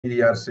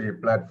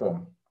ERC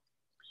platform.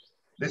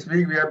 This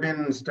week we have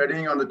been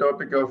studying on the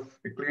topic of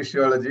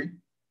ecclesiology,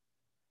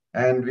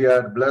 and we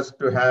are blessed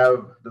to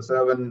have the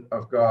servant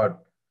of God,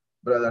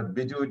 Brother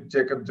Biju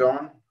Jacob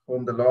John,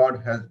 whom the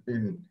Lord has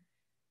been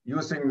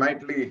using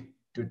mightily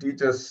to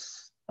teach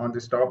us on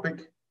this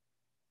topic.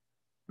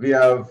 We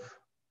have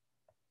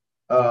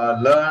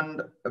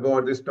learned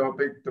about this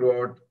topic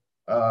throughout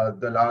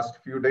the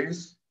last few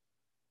days.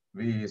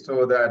 We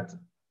saw that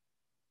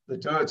the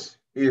church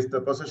is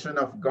the possession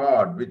of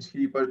God, which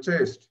he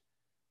purchased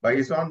by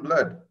his own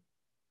blood.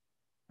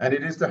 And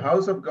it is the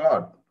house of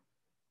God.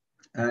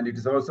 And it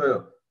is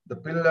also the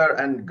pillar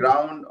and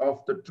ground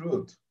of the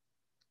truth.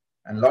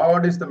 And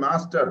Lord is the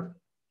master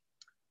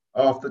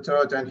of the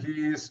church, and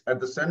he is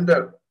at the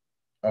center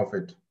of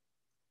it.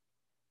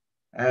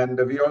 And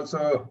we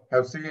also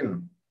have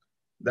seen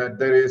that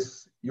there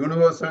is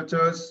universal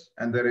church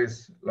and there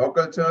is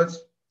local church,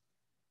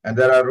 and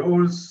there are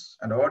rules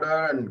and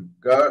order and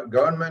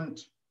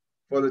government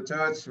for the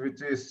church,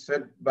 which is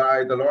set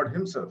by the Lord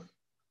himself.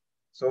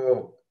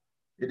 So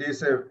it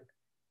is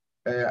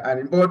an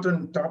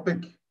important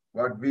topic,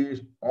 what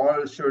we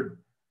all should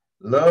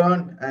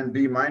learn and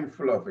be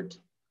mindful of it.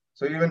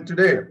 So even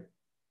today,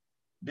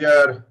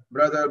 dear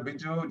Brother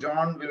Biju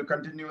John will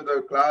continue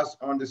the class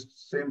on this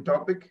same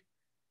topic.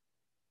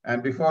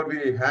 And before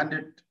we hand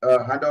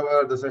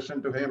over the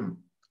session to him,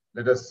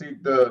 let us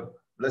seek the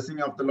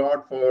blessing of the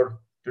Lord for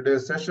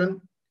today's session.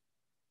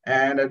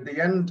 And at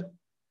the end,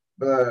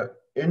 the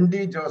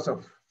N.D.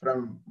 Joseph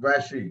from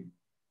Vashi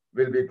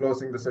will be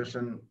closing the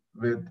session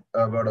with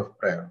a word of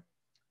prayer.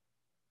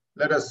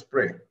 Let us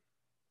pray.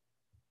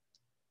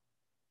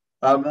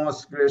 Our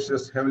most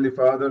gracious Heavenly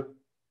Father,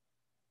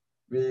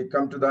 we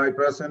come to thy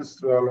presence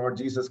through our Lord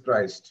Jesus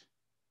Christ,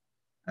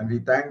 and we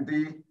thank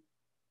thee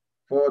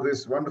for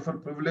this wonderful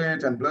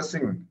privilege and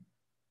blessing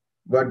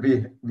what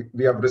we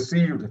have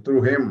received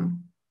through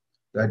him,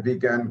 that we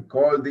can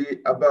call thee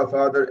Abba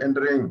Father,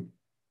 entering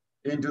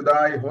into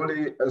thy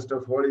holiest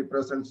of holy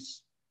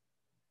presence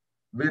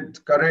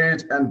with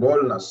courage and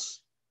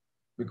boldness,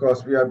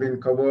 because we have been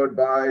covered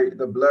by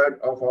the blood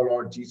of our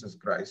Lord Jesus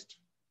Christ.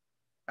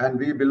 And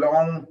we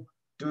belong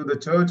to the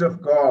church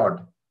of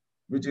God,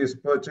 which is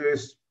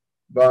purchased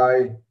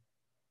by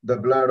the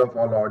blood of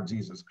our Lord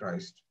Jesus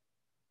Christ.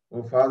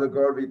 Oh, Father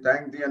God, we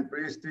thank thee and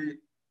praise thee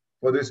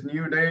for this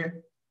new day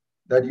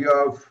that you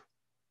have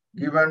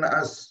given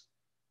us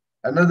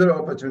another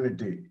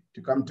opportunity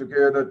to come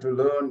together to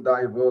learn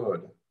thy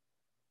word.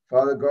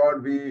 Father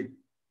God, we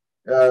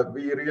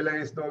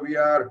realize though we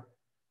are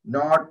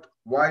not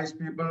wise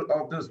people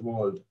of this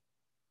world,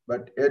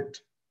 but yet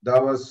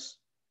thou hast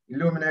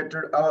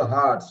illuminated our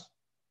hearts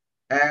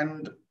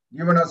and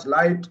given us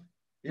light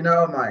in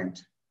our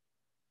mind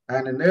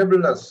and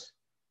enabled us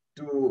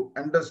to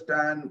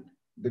understand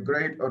the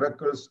great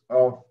oracles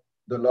of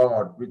the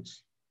Lord, which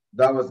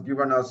thou hast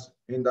given us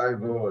in thy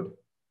word.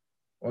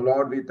 O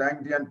Lord, we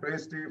thank thee and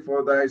praise thee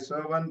for thy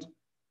servant,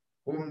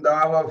 whom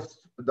thou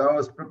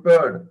hast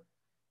prepared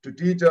to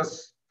teach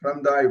us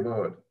from thy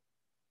word.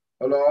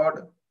 O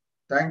Lord,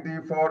 thank thee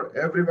for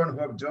everyone who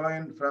have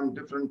joined from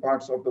different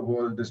parts of the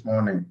world this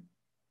morning.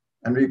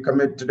 And we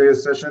commit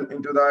today's session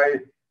into thy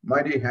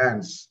mighty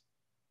hands,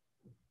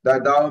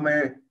 that thou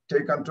may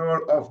take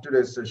control of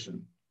today's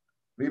session.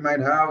 We might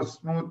have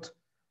smooth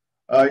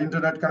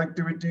internet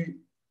connectivity,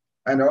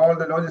 and all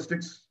the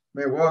logistics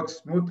may work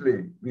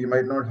smoothly. We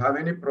might not have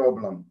any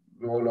problem.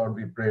 Oh Lord,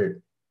 we pray.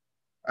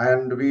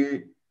 And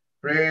we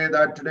pray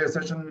that today's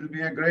session will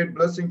be a great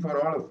blessing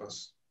for all of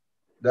us,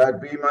 that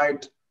we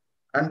might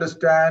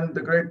understand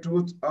the great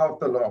truth of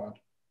the Lord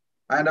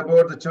and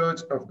about the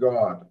church of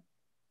God,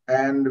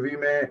 and we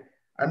may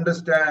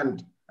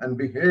understand and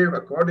behave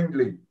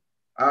accordingly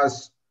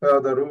as per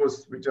the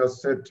rules which are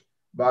set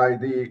by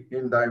thee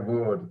in thy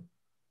word.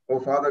 O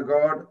Father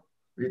God,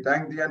 we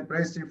thank thee and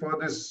praise thee for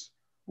this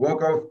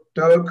work of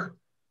Turk,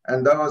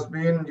 and thou hast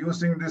been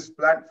using this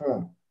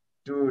platform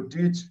to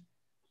teach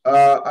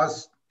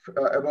us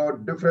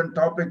about different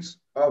topics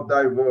of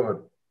thy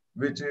word,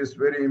 which is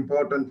very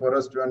important for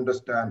us to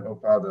understand, O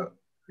Father.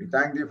 We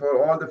thank thee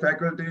for all the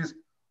faculties,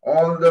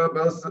 all the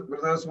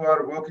brothers who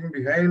are working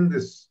behind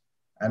this,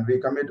 and we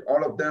commit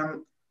all of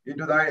them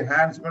into thy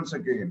hands once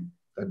again,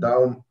 that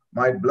thou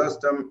might bless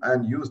them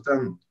and use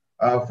them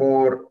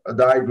for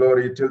thy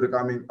glory till the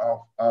coming of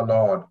our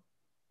Lord.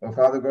 Oh,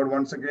 Father God,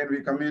 once again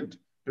we commit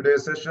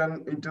today's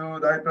session into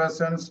thy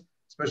presence.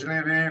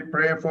 Especially we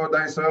pray for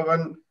thy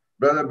servant,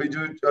 Brother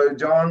Biju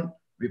John.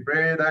 We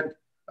pray that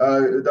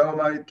thou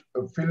might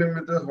fill him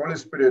with the Holy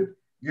Spirit,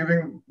 give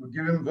him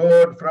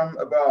word from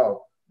above,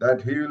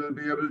 that he will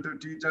be able to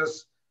teach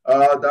us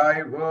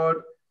thy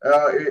word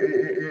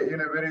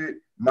in a very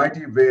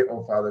mighty way,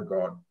 O Father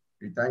God.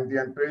 We thank thee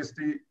and praise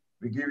thee.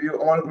 We give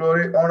you all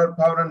glory, honor,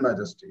 power, and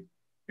majesty.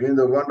 In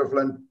the wonderful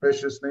and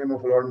precious name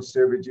of Lord and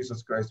Savior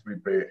Jesus Christ, we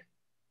pray.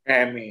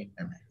 Amen.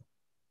 Amen.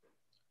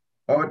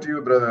 Over to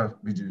you, Brother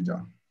Biju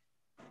John.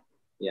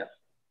 Yeah.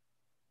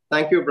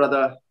 Thank you,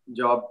 Brother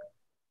Job.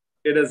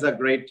 It is a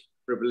great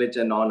privilege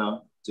and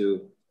honor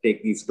to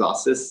take these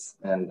classes,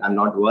 and I'm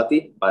not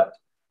worthy, but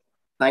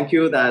thank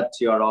you that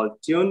you're all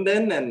tuned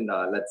in, and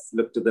let's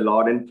look to the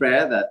Lord in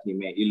prayer that He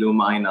may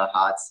illumine our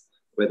hearts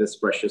with His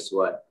precious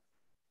word.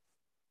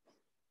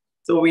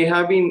 So we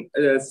have been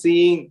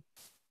seeing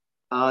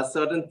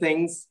certain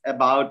things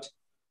about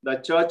the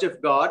Church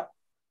of God,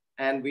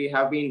 and we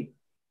have been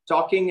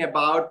talking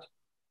about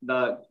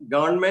the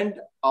government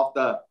of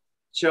the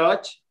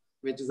church,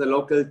 which is a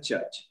local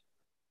church.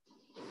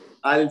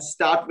 I'll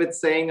start with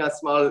saying a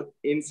small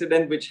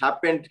incident which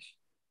happened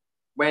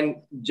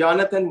when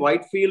Jonathan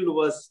Whitefield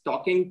was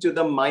talking to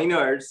the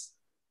miners,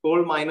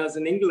 coal miners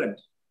in England.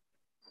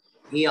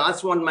 He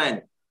asked one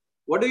man,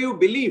 "What do you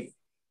believe?"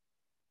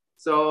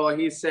 So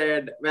he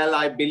said, "Well,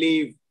 I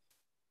believe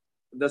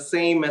the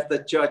same as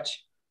the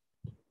church."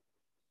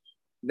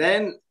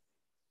 Then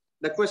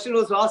the question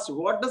was asked,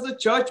 "What does the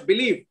church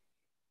believe?"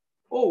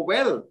 "Oh,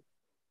 well,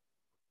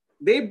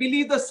 they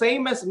believe the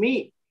same as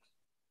me."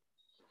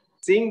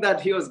 Seeing that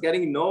he was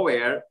getting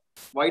nowhere,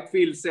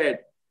 Whitefield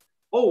said,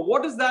 "Oh,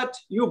 what is that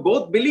you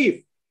both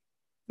believe?"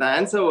 The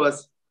answer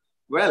was,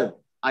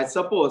 "Well, I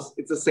suppose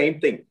it's the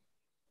same thing."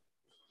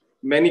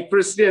 Many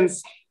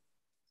Christians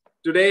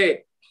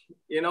today,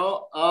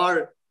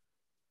 are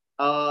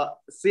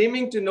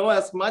seeming to know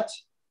as much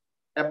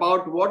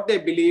about what they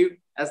believe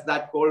as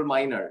that coal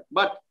miner.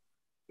 But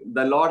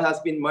the Lord has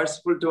been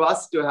merciful to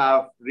us to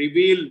have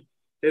revealed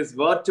His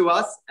word to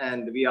us,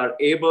 and we are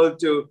able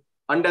to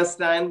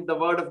understand the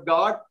word of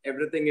God.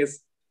 Everything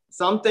is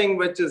something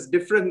which is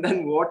different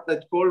than what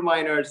the coal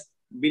miners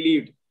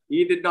believed.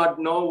 He did not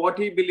know what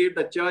he believed,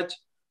 the church.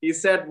 He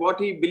said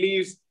what he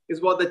believes is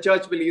what the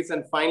church believes.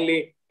 And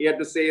finally, he had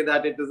to say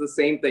that it is the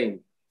same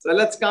thing. So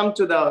let's come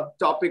to the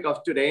topic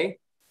of today.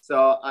 So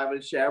I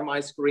will share my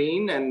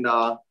screen, and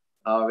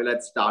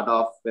let's start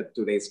off with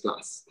today's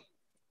class.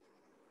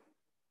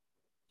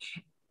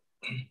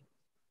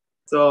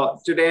 So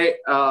today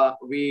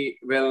we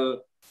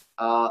will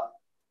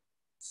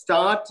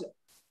start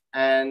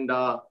and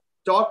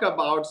talk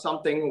about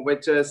something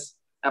which is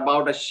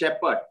about a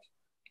shepherd.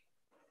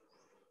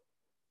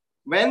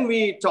 When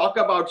we talk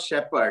about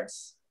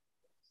shepherds,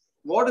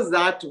 what is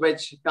that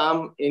which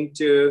come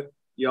into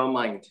your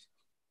mind?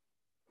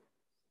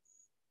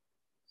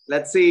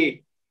 Let's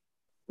see.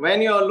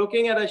 When you're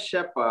looking at a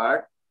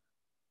shepherd,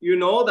 you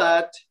know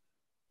that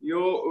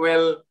you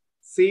will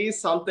see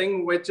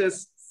something which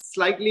is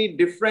slightly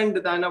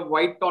different than a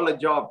white-collar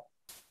job.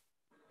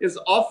 His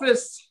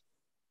office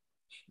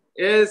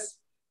is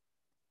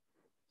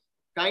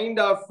kind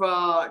of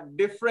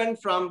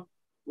different from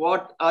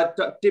what a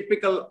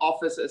typical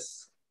office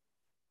is.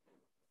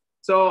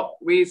 So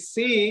we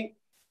see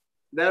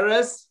there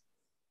is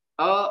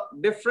a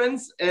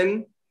difference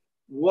in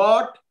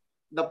what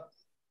the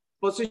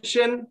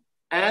position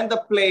and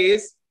the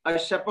place a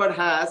shepherd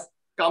has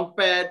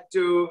compared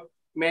to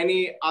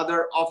many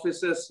other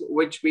offices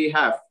which we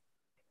have.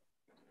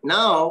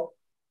 Now,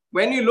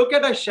 when you look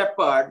at a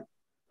shepherd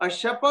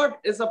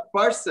is a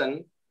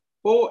person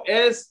who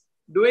is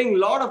doing a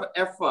lot of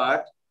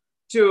effort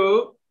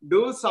to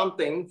do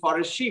something for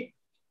a sheep.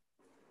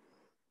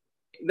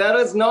 There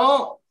is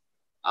no,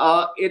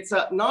 it's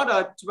not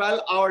a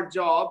 12-hour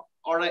job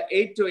or an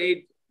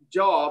 8-to-8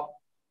 job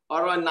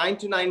or a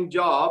 9-to-9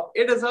 job.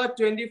 It is a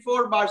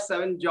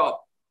 24/7 job.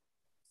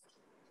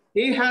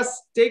 He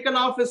has taken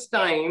off his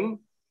time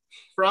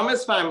from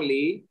his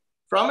family,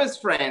 from his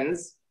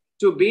friends,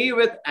 to be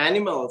with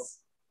animals,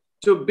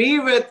 to be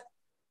with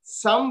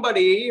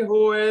somebody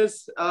who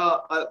is,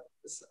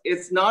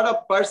 it's not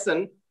a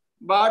person,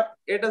 but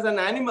it is an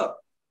animal.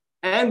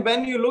 And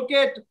when you look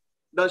at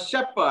the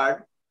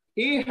shepherd,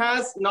 he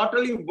has not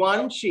only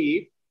one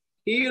sheep,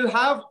 he will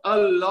have a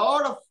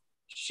lot of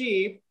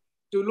sheep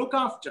to look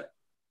after.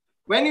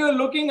 When you're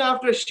looking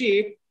after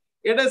sheep,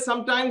 it is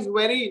sometimes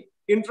very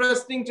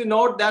interesting to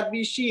note that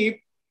these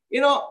sheep,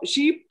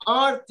 sheep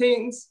are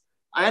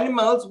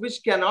animals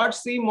which cannot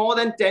see more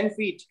than 10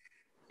 feet.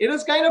 It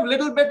is kind of a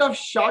little bit of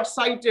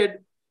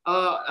short-sighted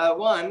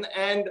one,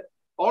 and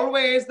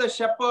always the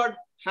shepherd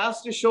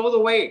has to show the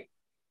way.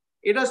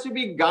 It has to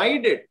be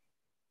guided.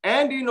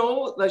 And,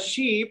 the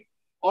sheep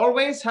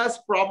always has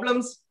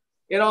problems,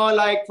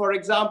 like, for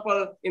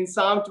example, in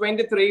Psalm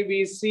 23,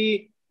 we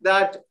see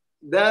that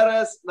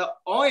there is the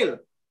oil,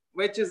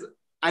 which is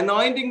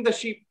anointing the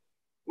sheep.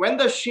 When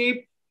the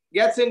sheep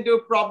gets into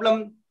a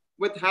problem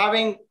with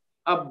having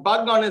a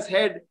bug on his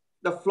head,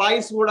 the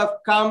flies would have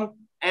come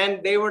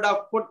and they would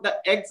have put the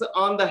eggs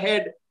on the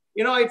head.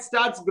 It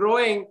starts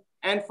growing,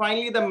 and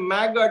finally the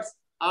maggots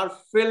are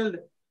filled,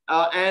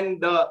 and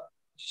the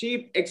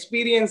sheep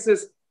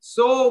experiences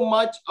so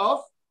much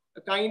of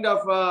a kind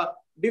of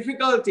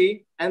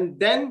difficulty. And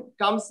then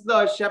comes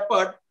the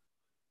shepherd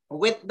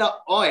with the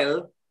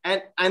oil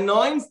and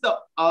anoints the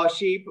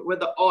sheep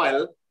with the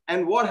oil.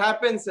 And what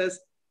happens is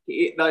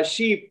the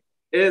sheep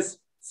is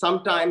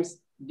sometimes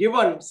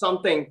given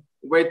something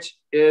which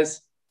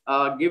is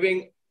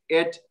giving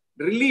it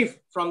relief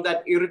from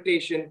that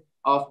irritation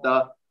of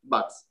the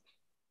bugs.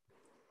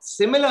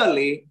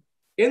 Similarly,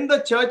 in the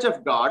church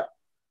of God,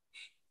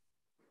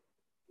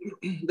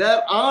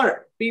 there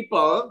are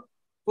people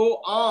who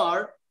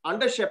are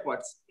under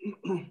shepherds.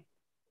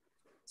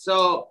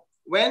 So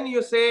when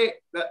you say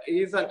that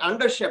he's an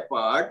under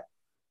shepherd,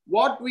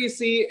 what we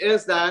see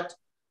is that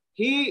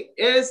he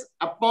is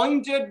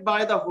appointed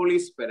by the Holy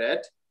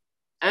Spirit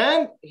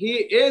and he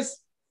is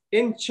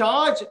in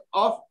charge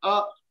of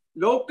a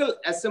local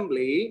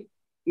assembly,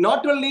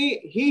 not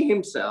only he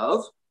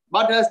himself,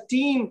 but a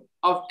team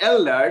of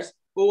elders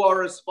who are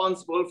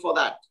responsible for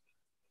that.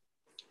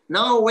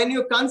 Now, when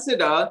you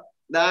consider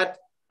that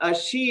a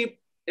sheep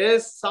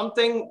is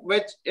something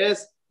which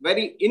is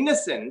very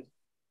innocent,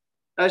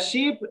 a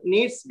sheep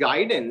needs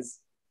guidance,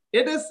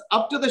 it is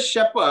up to the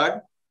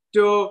shepherd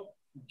to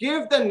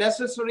give the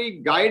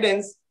necessary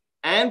guidance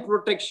and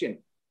protection.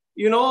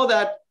 You know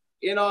that,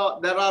 there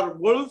are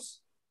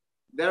wolves,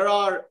 there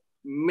are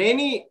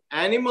many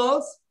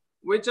animals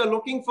which are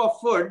looking for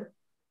food,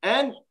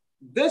 and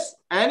this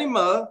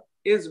animal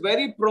is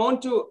very prone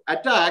to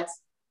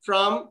attacks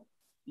from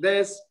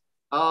this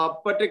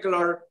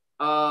particular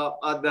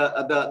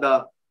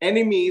the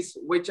enemies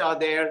which are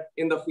there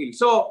in the field.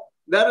 So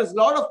there is a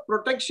lot of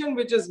protection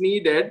which is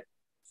needed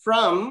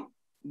from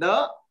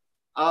the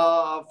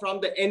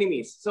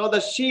enemies. So the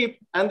sheep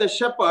and the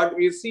shepherd,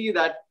 we see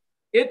that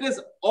it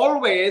is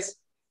always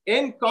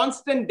in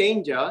constant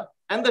danger,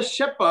 and the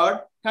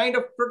shepherd kind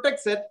of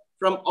protects it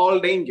from all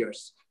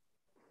dangers.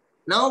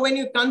 Now, when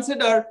you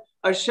consider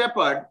a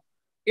shepherd,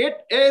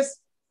 it is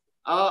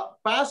a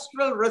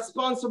pastoral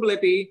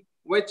responsibility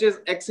which is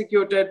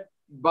executed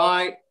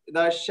by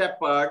the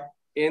shepherd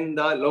in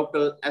the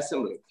local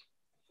assembly.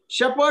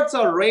 Shepherds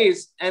are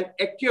raised and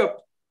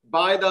equipped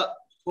by the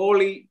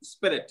Holy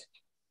Spirit.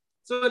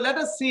 So let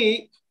us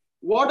see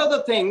what are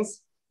the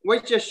things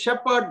which a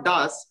shepherd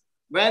does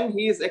when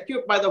he is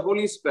equipped by the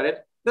Holy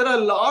Spirit. There are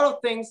a lot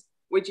of things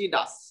which he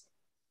does.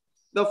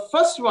 The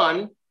first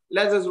one,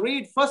 let us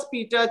read 1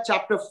 Peter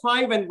chapter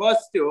 5 and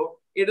verse 2.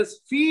 It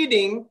is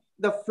feeding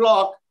the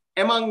flock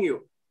among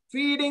you.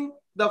 Feeding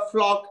the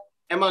flock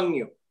among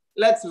you.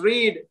 Let's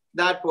read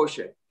that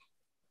portion.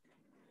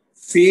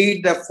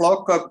 Feed the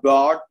flock of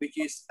God which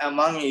is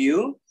among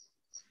you,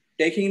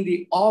 taking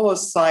the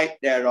oversight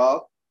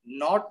thereof,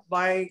 not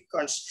by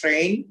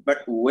constraint, but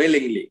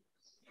willingly.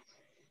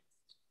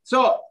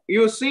 So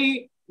you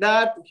see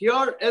that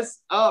here is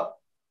a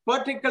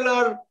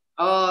particular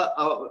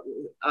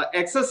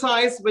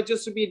exercise which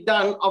is to be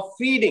done of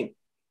feeding.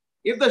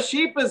 If the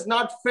sheep is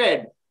not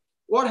fed,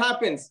 what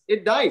happens?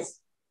 It dies.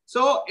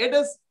 So it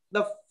is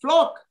the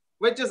flock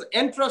which is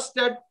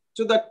entrusted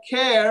to the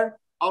care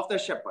of the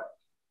shepherd.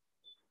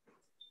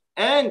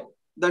 And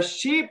the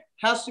sheep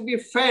has to be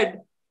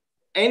fed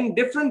in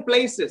different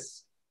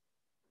places.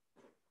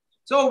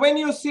 So when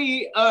you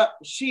see a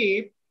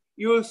sheep,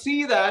 you will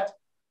see that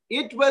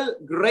it will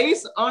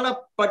graze on a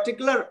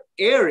particular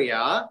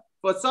area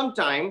for some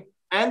time,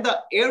 and the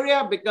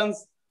area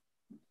becomes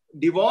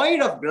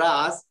devoid of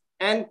grass,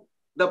 and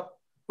the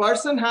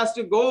person has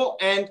to go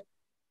and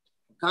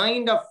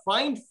kind of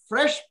find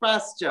fresh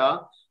pasture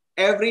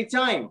every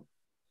time.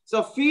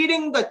 So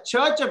feeding the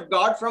church of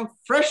God from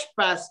fresh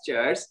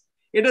pastures,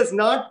 it is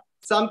not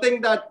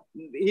something that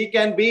he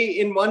can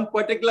be in one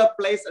particular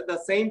place at the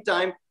same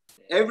time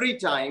every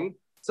time.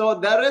 So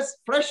there is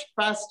fresh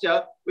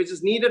pasture which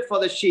is needed for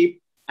the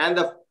sheep, and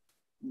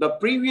the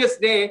previous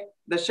day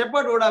the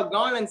shepherd would have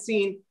gone and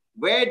seen,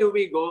 where do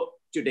we go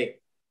today?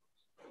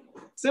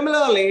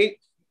 Similarly,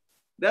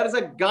 there is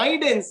a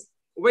guidance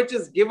which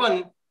is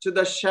given to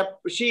the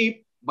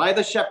sheep by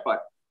the shepherd.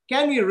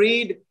 Can we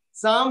read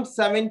Psalm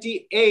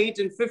 78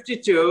 and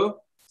 52?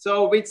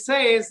 So which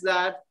says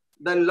that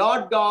the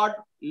Lord God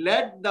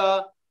led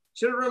the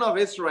children of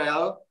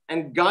Israel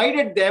and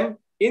guided them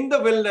in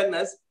the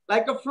wilderness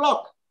like a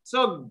flock.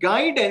 So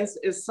guidance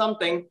is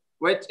something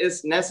which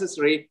is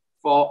necessary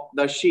for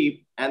the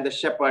sheep, and the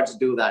shepherds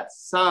do that.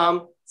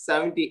 Psalm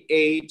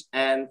 78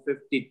 and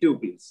 52,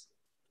 please.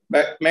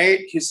 But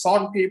made his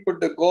own people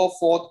to go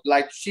forth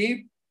like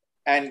sheep,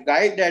 and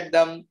guided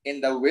them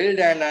in the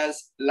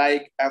wilderness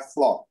like a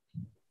flock.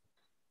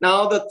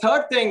 Now, the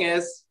third thing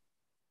is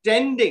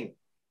tending.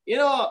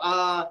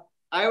 I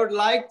would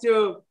like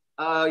to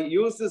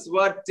use this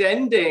word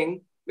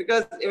tending,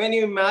 because when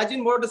you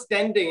imagine what is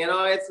tending,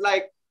 it's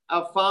like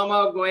a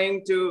farmer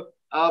going to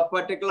a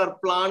particular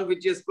plant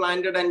which is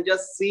planted and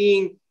just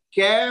seeing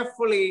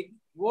carefully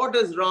what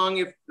is wrong,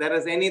 if there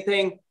is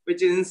anything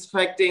which is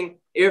inspecting,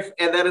 if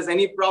there is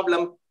any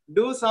problem,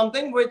 do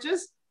something which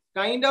is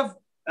kind of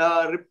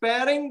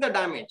repairing the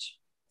damage.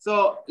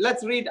 So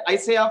let's read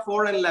Isaiah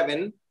 4 and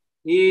 11.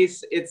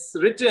 It's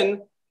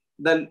written,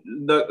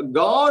 the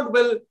God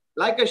will,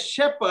 like a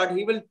shepherd,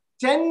 he will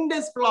tend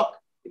his flock.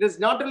 It is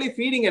not only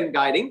feeding and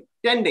guiding,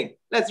 tending.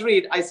 Let's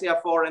read Isaiah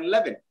 4 and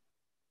 11.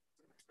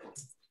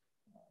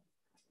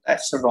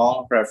 That's a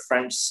wrong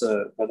reference,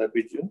 Brother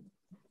Biju.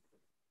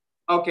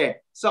 Okay,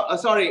 so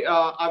sorry,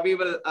 we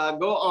will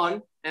go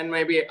on and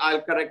maybe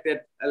I'll correct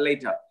it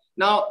later.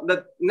 Now,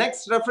 the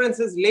next reference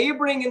is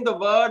laboring in the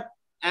word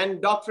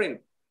and doctrine.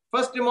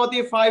 1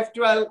 Timothy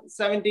 5:12,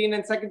 17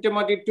 and 2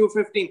 Timothy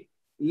 2:15.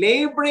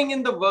 laboring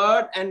in the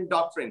word and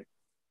doctrine.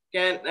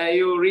 Can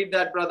you read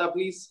that, brother,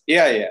 please?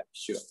 Yeah,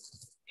 sure.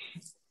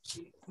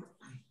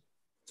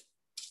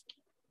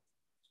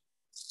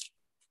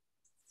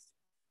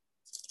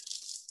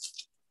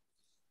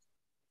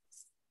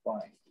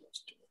 Fine.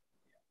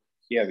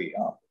 Here we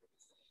are.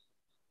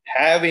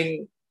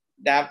 Having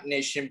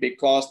damnation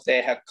because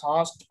they have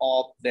cast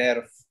off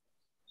their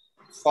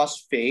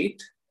first faith.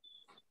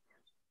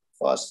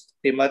 1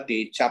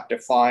 Timothy chapter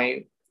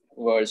 5,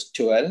 verse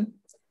 12.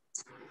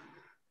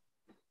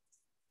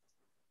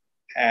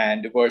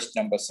 And verse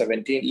number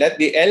 17. Let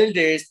the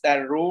elders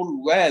that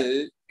rule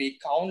well be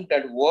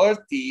counted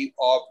worthy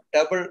of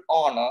double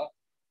honor,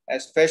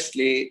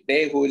 especially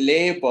they who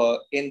labor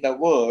in the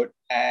word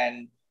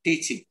and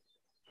teaching.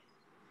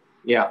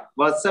 Yeah,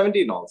 verse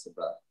 17 also,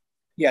 brother.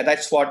 Yeah,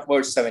 that's what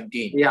verse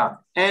 17. Yeah,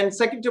 and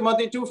 2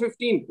 Timothy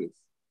 2:15, please.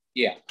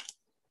 Yeah.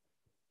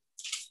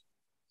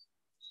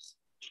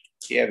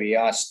 Here we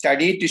are.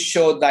 Study to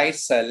show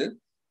thyself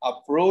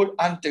approved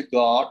unto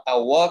God,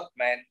 a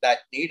workman that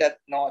needeth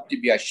not to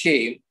be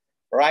ashamed,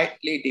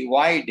 rightly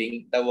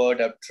dividing the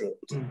word of truth.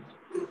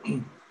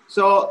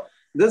 So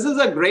this is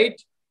a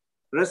great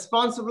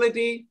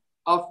responsibility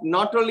of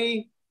not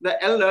only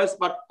the elders,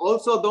 but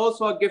also those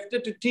who are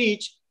gifted to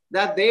teach,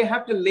 that they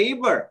have to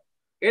labor.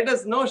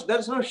 There's no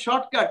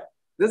shortcut.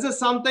 This is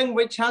something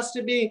which has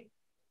to be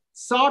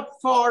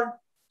sought for,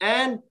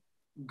 and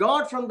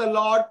God from the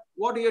Lord,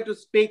 what you have to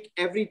speak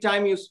every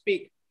time you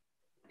speak.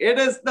 It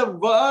is the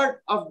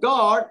word of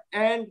God,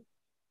 and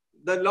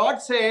the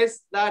Lord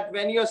says that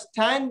when you're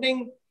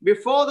standing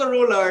before the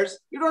rulers,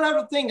 you don't have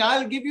to think,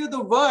 I'll give you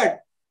the word.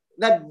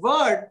 That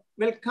word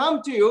will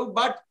come to you,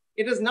 but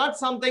it is not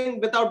something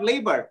without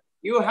labor.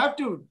 You have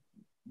to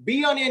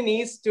be on your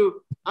knees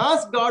to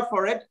ask God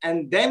for it,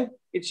 and then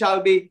it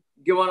shall be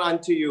given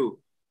unto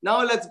you.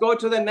 Now let's go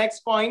to the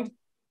next point.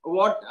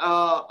 What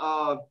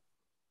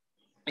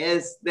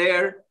is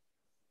there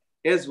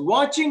is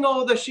watching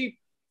over the sheep.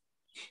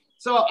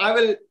 So I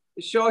will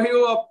show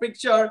you a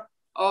picture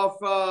of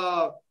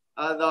the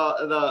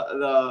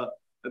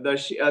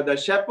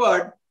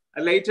shepherd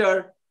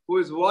later who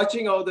is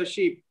watching over the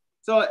sheep.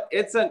 So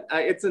it's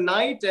a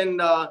night,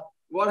 and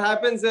what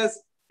happens is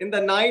in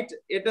the night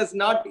it is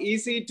not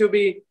easy to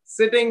be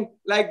sitting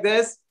like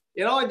this.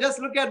 You know, just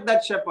look at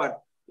that shepherd.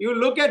 You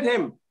look at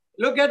him.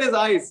 Look at his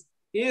eyes.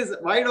 He is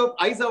wide open.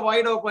 Eyes are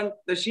wide open.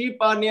 The sheep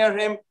are near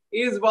him.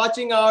 He is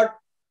watching out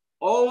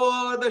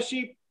over the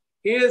sheep.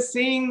 He is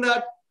seeing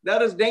that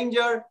there is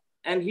danger,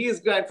 and he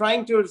is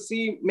trying to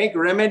make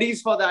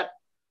remedies for that.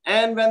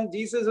 And when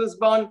Jesus was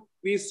born,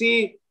 we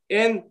see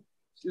in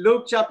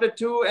Luke chapter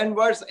 2 and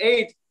verse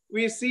 8,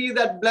 we see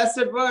that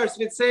blessed verse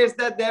which says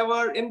that there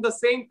were in the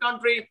same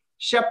country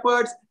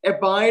shepherds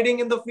abiding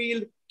in the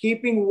field,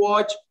 keeping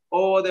watch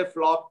over their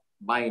flock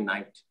by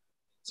night.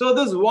 So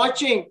this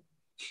watching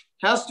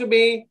has to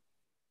be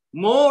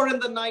more in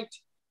the night.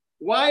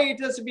 Why it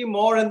has to be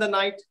more in the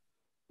night?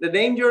 The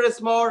danger is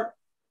more.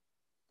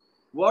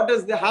 What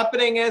is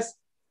happening is,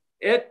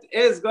 it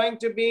is going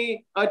to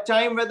be a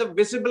time where the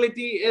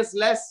visibility is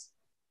less.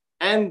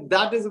 And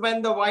that is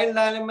when the wild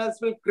animals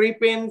will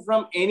creep in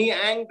from any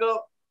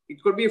angle.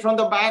 It could be from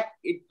the back.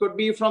 It could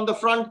be from the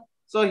front.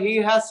 So he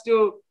has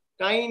to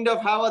kind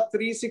of have a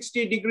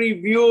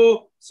 360-degree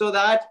view so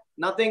that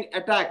nothing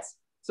attacks.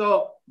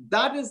 So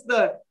that is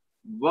the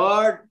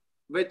word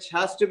which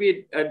has to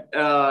be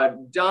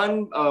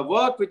done,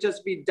 work which has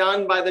to be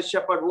done by the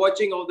shepherd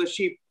watching over the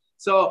sheep.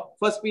 So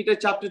 1 Peter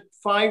chapter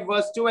 5,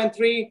 verse 2 and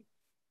 3,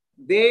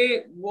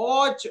 they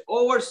watch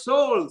over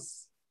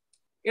souls.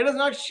 It is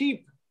not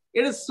sheep,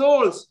 it is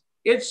souls.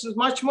 It's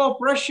much more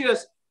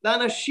precious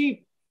than a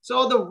sheep.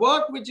 So the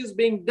work which is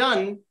being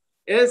done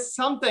is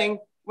something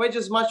which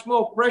is much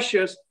more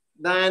precious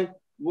than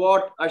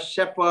what a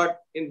shepherd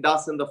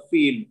does in the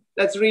field.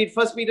 Let's read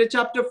 1 Peter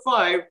chapter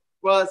 5,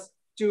 verse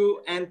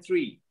 2 and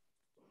 3.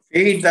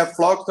 Feed the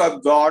flock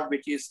of God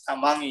which is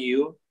among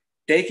you,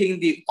 taking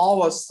the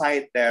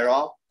oversight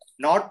thereof,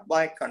 not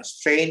by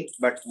constraint,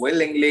 but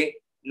willingly,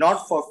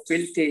 not for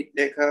filthy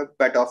liquor,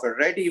 but of a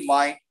ready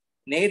mind,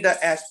 neither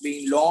as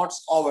being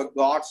lords over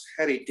God's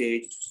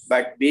heritage,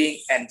 but being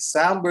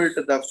ensambled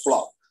to the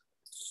flock.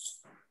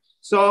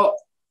 So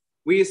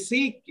we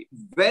see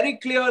very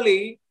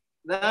clearly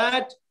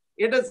that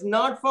it is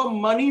not for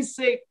money's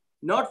sake,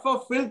 not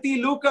for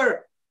filthy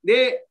lucre.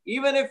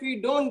 Even if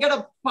you don't get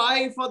a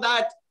pie for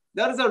that,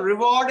 there is a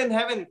reward in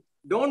heaven.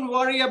 Don't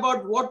worry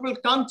about what will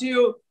come to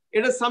you.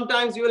 It is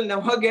sometimes you will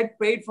never get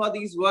paid for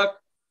these work,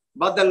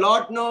 but the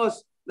Lord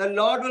knows. The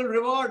Lord will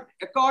reward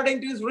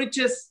according to his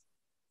riches.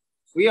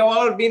 We have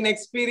all been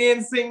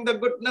experiencing the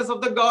goodness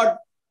of the God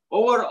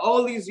over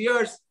all these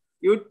years.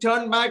 You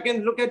turn back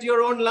and look at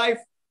your own life,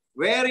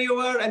 where you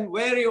were and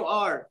where you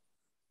are,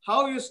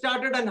 how you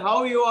started and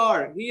how you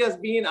are. He has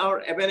been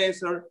our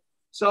Ebenezer.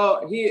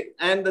 So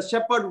the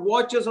shepherd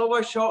watches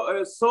over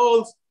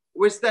souls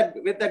with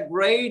that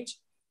great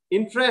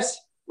interest,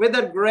 with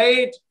that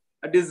great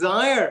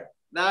desire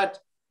that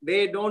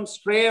they don't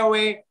stray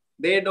away,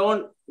 they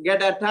don't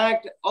get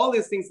attacked, all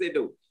these things they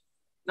do.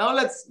 Now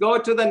let's go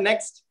to the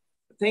next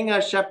thing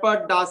a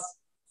shepherd does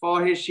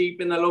for his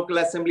sheep in the local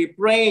assembly,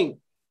 praying.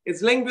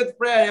 It's linked with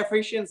prayer,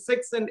 Ephesians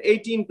 6 and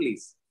 18,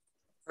 please.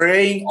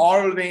 Praying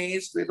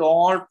always with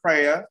all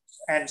prayer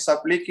and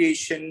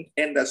supplication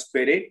in the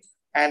Spirit,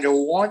 and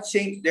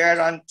watching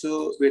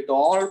thereunto with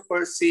all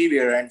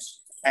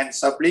perseverance and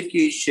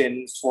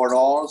supplication for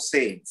all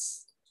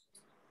saints.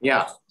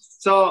 Yeah.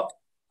 So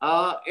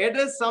it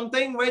is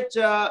something which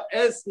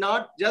is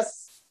not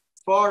just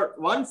for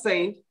one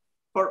saint,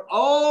 for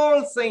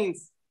all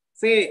saints.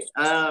 See,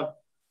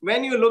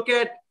 when you look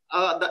at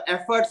the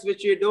efforts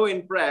which you do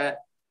in prayer,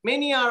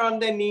 many are on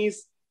their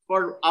knees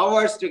for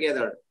hours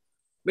together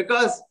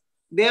because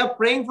they are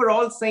praying for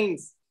all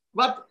saints.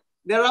 But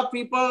there are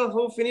people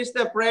who finish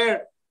their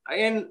prayer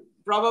in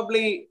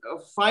probably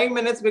 5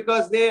 minutes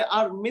because they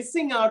are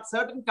missing out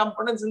certain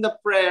components in the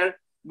prayer,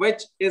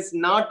 which is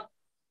not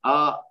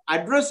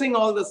addressing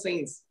all the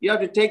saints. You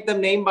have to take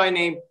them name by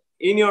name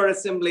in your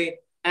assembly.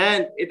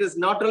 And it is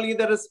not only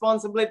the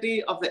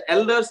responsibility of the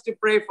elders to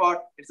pray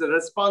for, it's a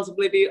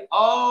responsibility of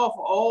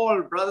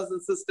all brothers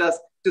and sisters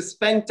to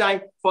spend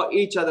time for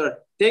each other.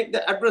 Take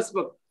the address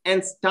book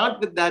and start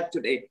with that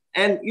today.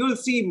 And you'll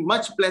see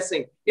much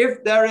blessing.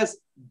 If there is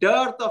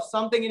dearth of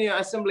something in your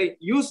assembly,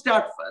 you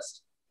start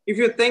first. If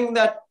you think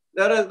that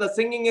the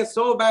singing is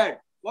so bad,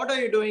 what are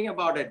you doing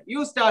about it?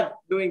 You start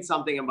doing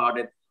something about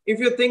it. If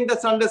you think the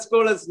Sunday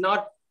school is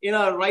not in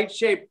a right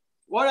shape,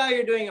 what are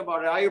you doing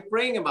about it? Are you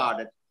praying about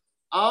it?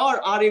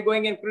 Or are you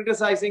going and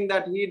criticizing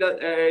that he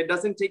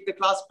doesn't take the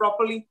class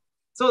properly?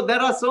 So there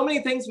are so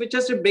many things which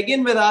has to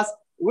begin with us,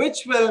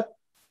 which will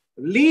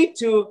lead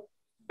to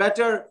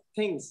better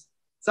things.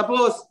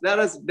 Suppose there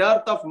is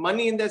dearth of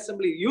money in the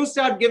assembly. You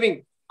start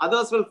giving,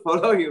 others will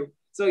follow you.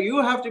 So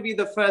you have to be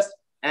the first.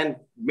 And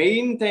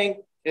main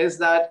thing is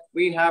that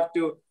we have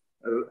to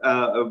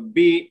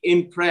be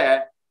in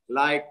prayer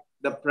like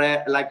a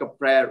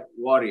prayer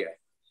warrior.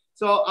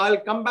 So I'll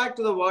come back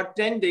to the word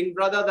tending.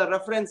 Brother, the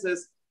reference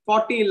is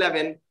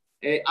 40:11.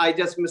 I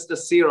just missed a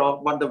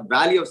 0, but the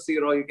value of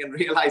 0 you can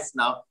realize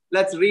now.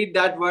 Let's read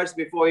that verse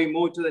before we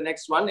move to the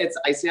next one. It's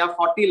Isaiah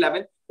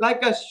 40:11.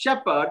 Like a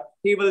shepherd,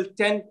 he will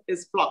tend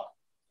his flock.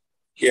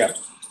 Yeah.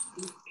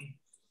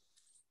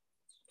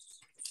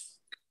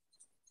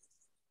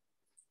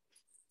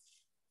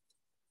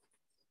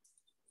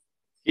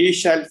 He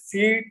shall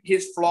feed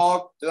his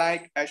flock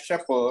like a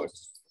shepherd.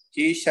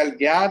 He shall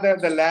gather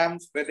the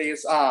lambs with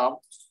his arm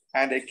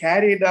and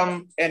carry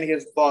them in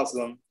his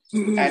bosom,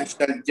 and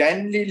shall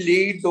gently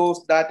lead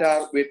those that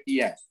are with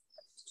young.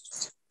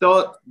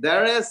 So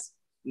there is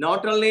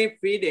not only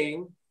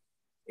feeding,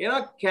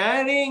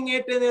 carrying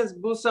it in his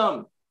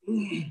bosom.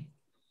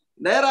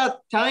 There are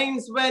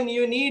times when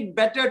you need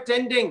better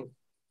tending.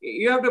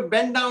 You have to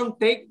bend down,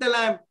 take the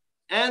lamb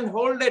and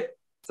hold it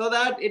so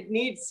that it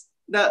needs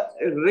the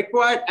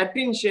required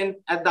attention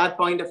at that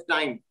point of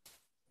time.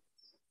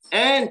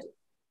 And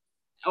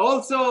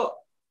also,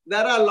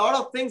 there are a lot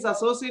of things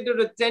associated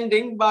with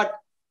tending, but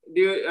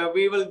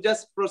we will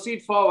just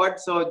proceed forward.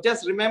 So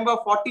just remember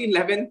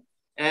 40:11,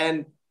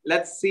 and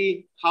let's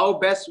see how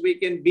best we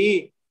can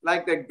be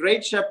like the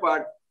great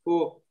shepherd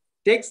who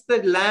takes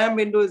the lamb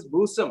into his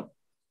bosom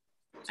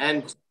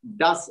and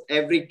does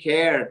every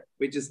care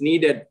which is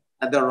needed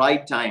at the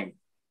right time.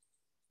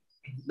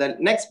 The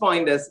next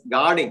point is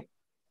guarding.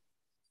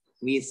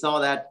 We saw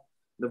that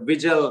the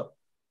vigil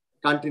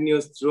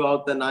continues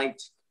throughout the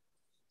night.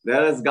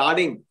 There is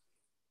guarding.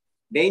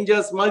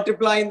 Dangers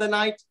multiply in the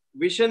night.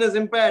 Vision is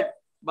impaired.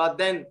 But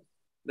then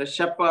the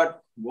shepherd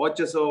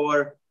watches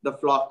over the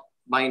flock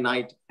by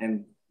night.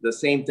 And the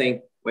same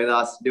thing with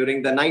us.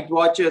 During the night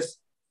watches,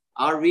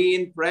 are we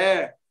in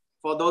prayer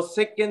for those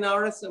sick in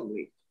our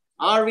assembly?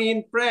 Are we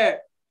in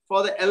prayer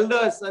for the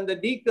elders and the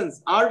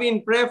deacons? Are we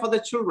in prayer for the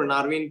children?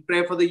 Are we in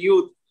prayer for the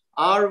youth?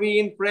 Are we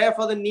in prayer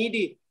for the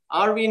needy?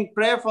 Are we in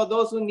prayer for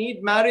those who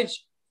need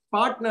marriage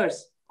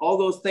partners? All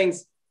those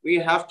things. We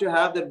have to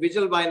have the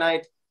vigil by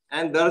night.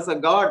 And there's a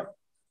God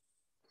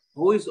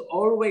who is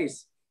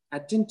always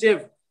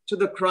attentive to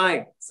the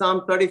cry.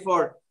 Psalm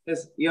 34,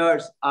 his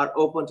ears are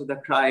open to the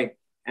cry.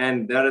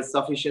 And there is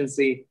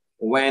sufficiency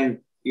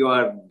when you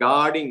are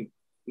guarding.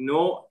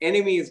 No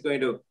enemy is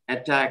going to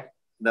attack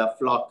the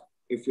flock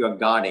if you are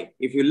guarding.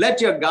 If you let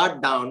your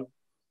guard down,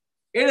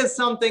 it is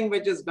something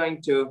which is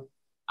going to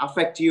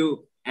affect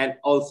you and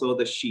also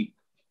the sheep.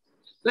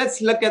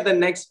 Let's look at the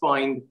next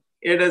point.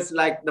 It is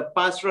like the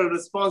pastoral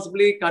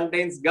responsibility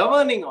contains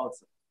governing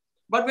also.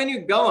 But when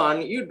you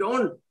govern,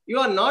 you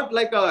are not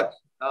like a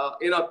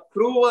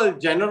cruel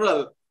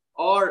general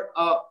or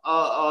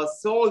a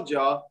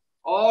soldier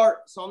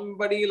or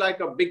somebody like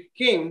a big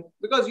king,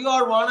 because you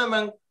are one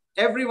among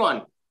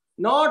everyone,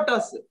 not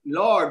as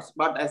lords,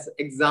 but as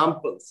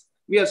examples.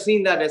 We have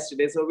seen that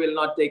yesterday, so we'll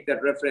not take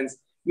that reference.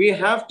 We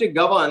have to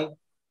govern.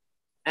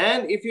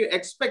 And if you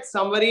expect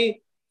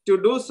somebody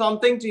to do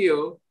something to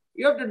you,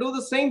 you have to do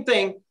the same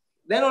thing.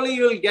 Then only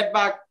you will get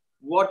back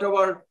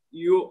whatever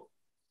you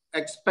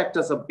expect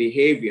as a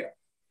behavior.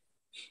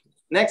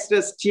 Next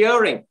is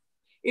steering.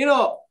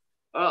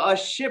 A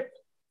ship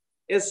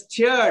is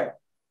steered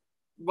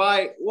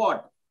by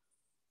what?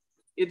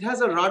 It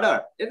has a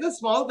rudder. It's a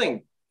small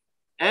thing.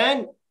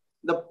 And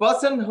the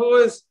person who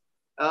is,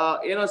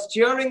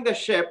 steering the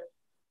ship,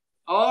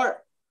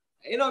 or,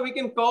 we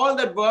can call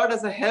that word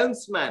as a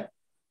helmsman.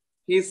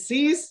 He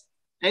sees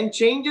and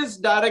changes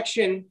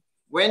direction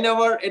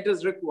whenever it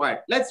is required.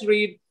 Let's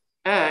read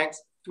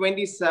Acts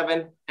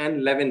 27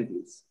 and 11,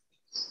 please.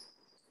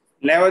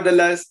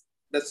 Nevertheless,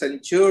 the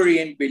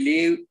centurion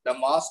believed the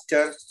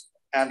master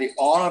and the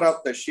owner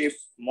of the ship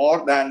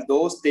more than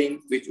those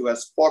things which were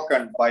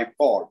spoken by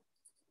Paul.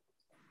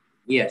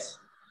 Yes.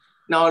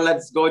 Now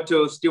let's go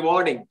to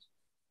stewarding.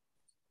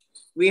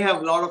 We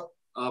have a lot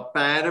of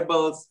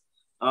parables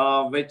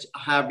which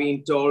have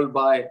been told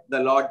by the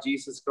Lord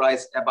Jesus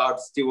Christ about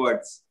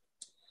stewards.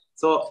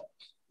 So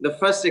the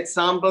first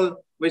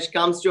example which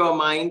comes to our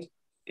mind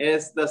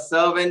is the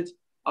servant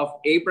of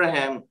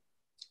Abraham.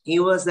 He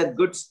was a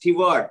good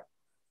steward.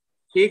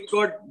 He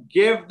could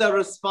give the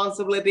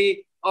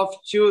responsibility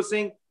of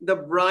choosing the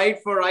bride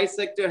for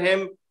Isaac to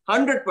him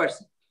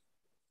 100%.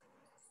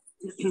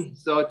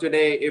 So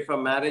today, if a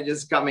marriage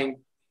is coming,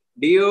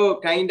 do you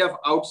kind of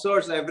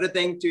outsource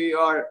everything to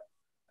your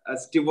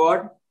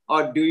steward,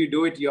 or do you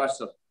do it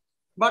yourself?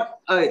 But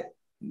a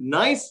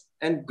nice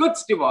and good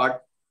steward,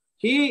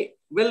 he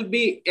will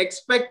be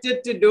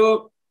expected to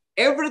do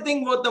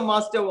everything what the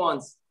master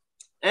wants.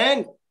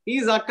 And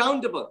he's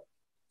accountable.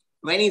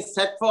 When he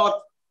set forth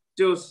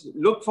to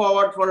look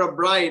forward for a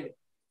bride,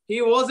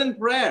 he was in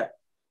prayer.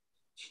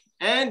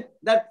 And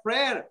that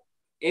prayer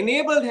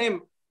enabled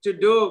him to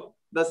do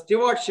the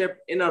stewardship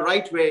in a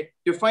right way,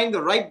 to find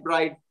the right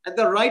bride at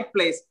the right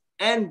place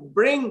and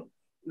bring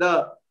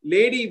the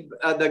lady,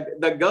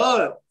 the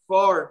girl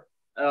for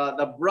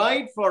the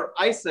bride for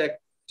Isaac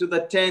to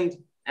the tent,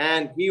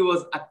 and he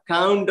was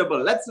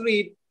accountable. Let's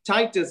read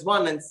Titus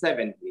 1 and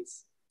 7,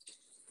 please.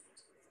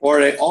 For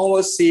an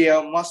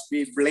overseer must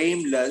be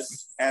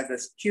blameless as a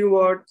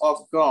steward of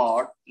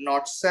God,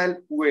 not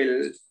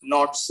self-willed,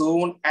 not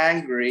soon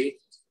angry,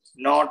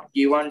 not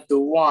given to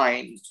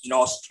wine,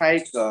 no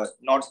striker,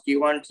 not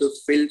given to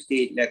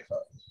filthy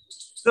liquor.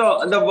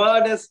 So the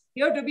word is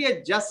here to be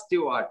a just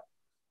steward.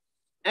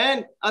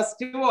 And a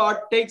steward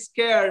takes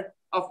care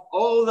of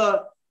all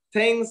the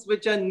things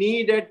which are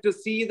needed to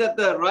see that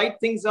the right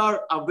things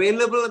are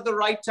available at the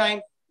right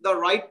time, the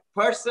right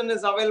person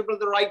is available at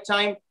the right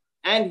time,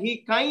 and he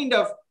kind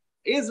of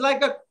is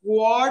like a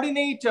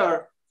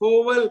coordinator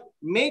who will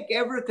make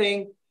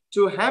everything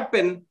to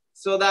happen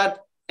so that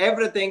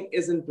everything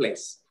is in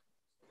place.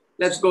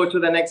 Let's go to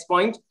the next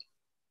point.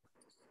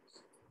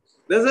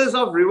 This is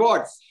of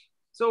rewards.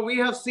 So we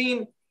have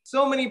seen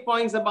so many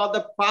points about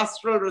the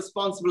pastoral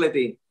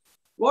responsibility.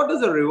 What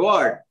is the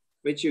reward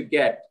which you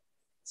get?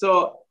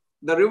 So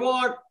the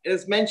reward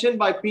is mentioned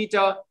by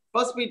Peter,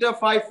 1 Peter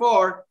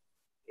 5:4.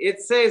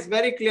 It says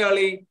very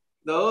clearly,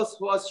 those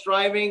who are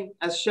striving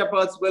as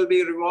shepherds will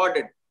be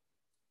rewarded.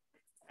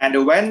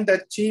 And when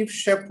the chief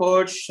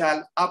shepherd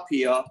shall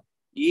appear,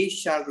 ye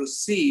shall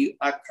receive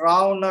a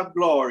crown of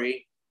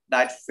glory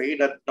that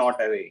fadeth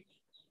not away.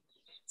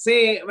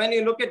 See, when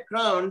you look at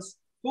crowns,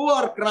 who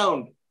are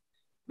crowned?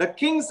 The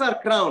kings are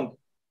crowned.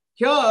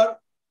 Here,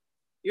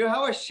 you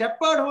have a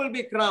shepherd who will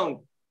be crowned.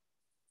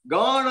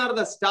 Gone are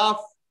the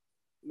staff,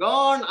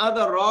 gone are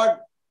the rod,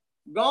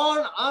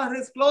 gone are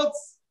his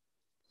clothes.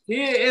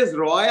 He is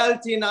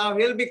royalty now.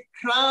 He'll be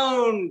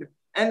crowned.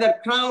 And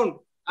that crown,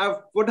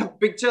 I've put a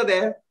picture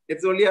there.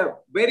 It's only a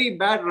very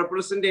bad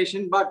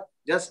representation, but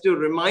just to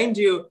remind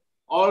you,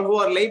 all who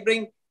are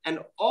laboring and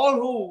all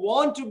who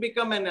want to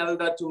become an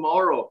elder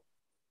tomorrow,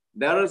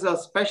 there is a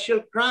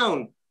special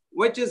crown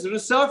which is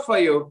reserved for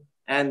you,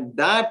 and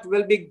that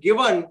will be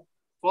given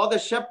for the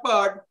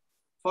shepherd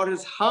for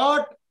his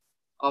heart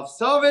of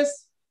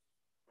service,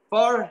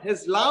 for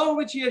his love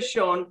which he has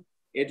shown.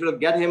 It will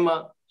get him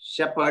a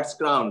shepherd's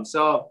crown.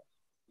 So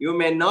you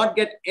may not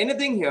get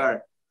anything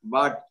here,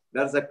 but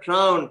there's a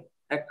crown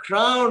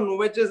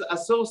which is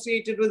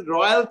associated with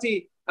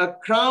royalty, a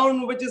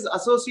crown which is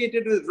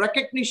associated with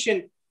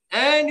recognition,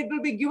 and it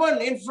will be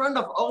given in front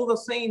of all the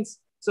saints.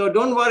 So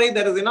don't worry,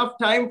 there is enough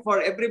time for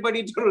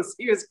everybody to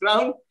receive his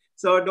crown.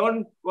 So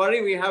don't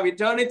worry, we have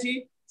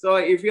eternity. So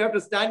if you have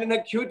to stand in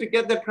a queue to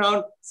get the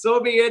crown, so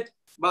be it,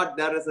 but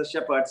there is a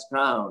shepherd's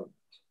crown.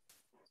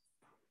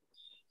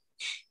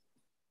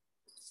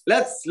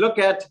 Let's look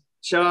at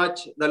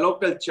church, the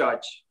local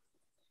church.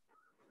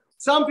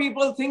 Some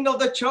people think of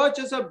the church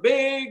as a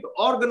big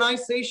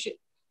organization,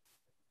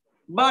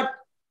 but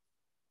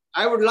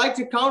I would like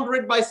to counter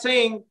it by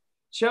saying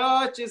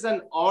church is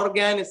an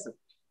organism.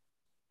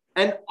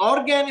 An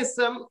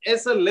organism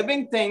is a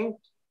living thing,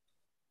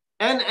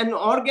 and an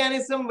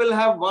organism will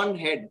have one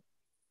head.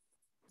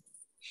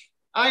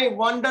 I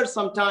wonder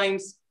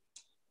sometimes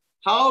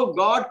how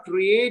God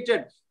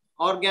created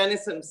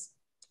organisms,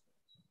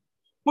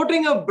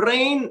 putting a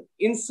brain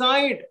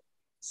inside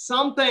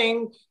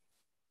something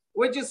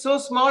which is so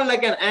small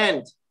like an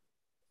ant.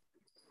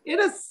 It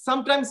is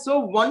sometimes so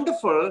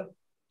wonderful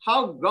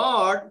how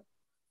God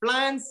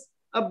plants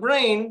a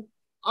brain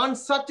on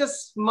such a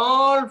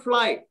small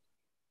fly.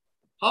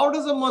 How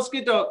does a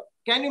mosquito,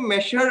 can you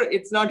measure?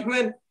 It's not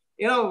even,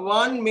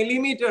 1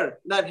 millimeter,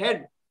 that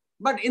head.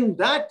 But in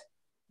that,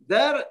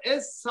 there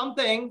is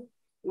something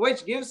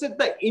which gives it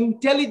the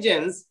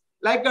intelligence,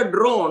 like a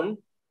drone,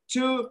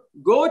 to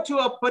go to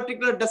a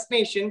particular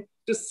destination,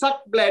 to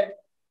suck blood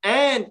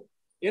and,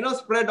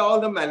 spread all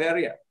the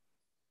malaria.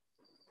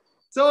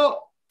 So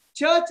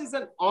church is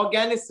an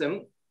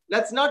organism.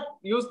 Let's not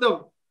use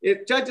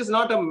church is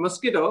not a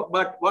mosquito,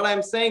 but what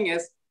I'm saying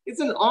is it's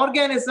an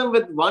organism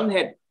with one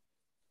head,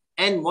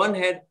 and one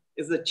head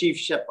is the chief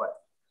shepherd.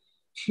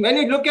 When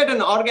you look at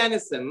an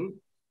organism,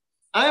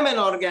 I am an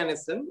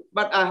organism,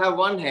 but I have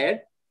one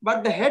head,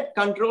 but the head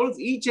controls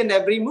each and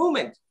every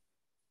movement.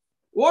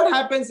 What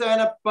happens when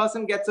a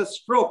person gets a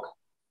stroke?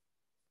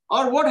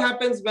 Or what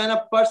happens when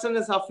a person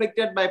is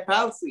afflicted by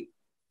palsy?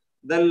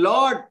 The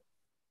Lord,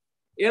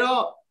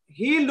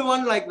 healed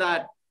one like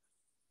that.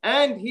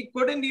 And he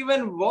couldn't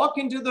even walk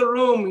into the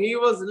room. He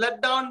was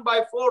let down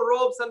by 4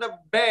 ropes and a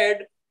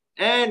bed.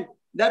 And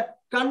that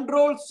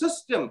control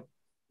system,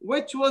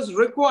 which was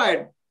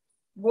required,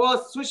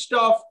 was switched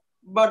off.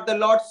 But the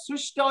Lord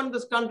switched on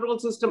this control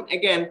system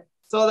again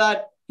so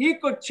that he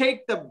could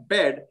take the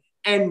bed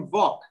and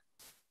walk.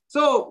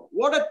 So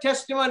what a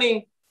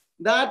testimony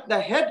that the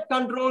head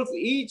controls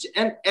each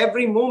and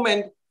every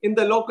movement in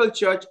the local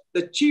church.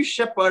 The chief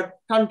shepherd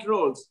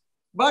controls.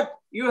 But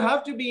you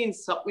have to be in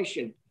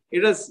submission.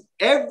 It is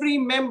every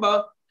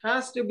member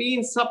has to be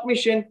in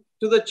submission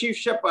to the chief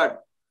shepherd.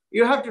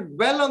 You have to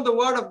dwell on the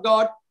word of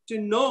God to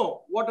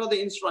know what are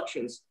the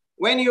instructions.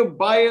 When you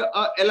buy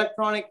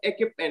electronic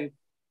equipment,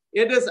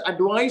 it is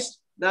advised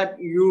that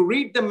you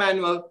read the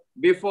manual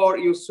before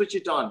you switch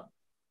it on,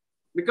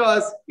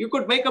 because you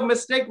could make a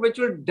mistake which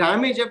will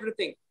damage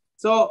everything.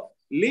 So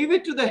leave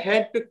it to the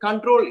head to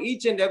control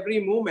each and every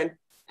movement,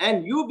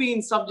 and you be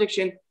in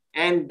subjection,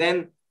 and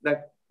then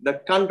the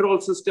control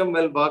system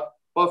will work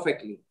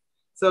perfectly.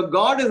 So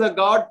God is a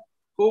God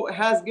who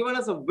has given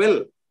us a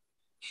will.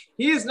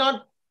 He is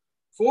not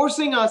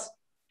forcing us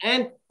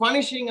and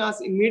punishing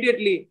us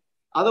immediately.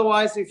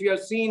 Otherwise, if you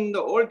have seen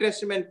the Old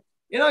Testament,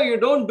 you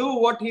don't do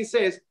what he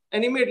says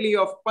and immediately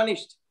you're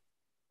punished.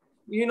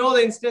 You know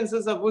the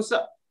instances of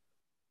Uzzah.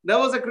 There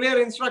was a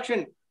clear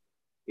instruction.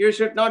 You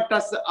should not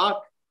touch the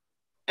ark.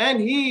 And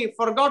he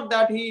forgot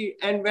that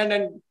and went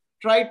and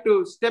tried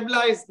to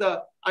stabilize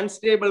the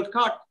unstable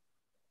cart.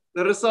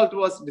 The result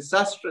was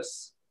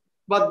disastrous.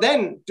 But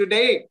then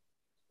today,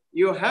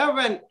 you have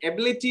an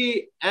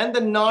ability and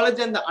the knowledge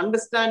and the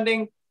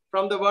understanding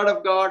from the word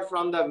of God,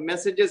 from the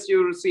messages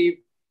you receive,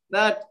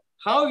 that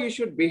how you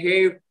should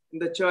behave in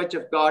the church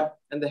of God,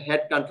 and the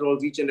head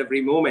controls each and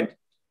every moment.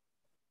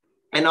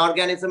 An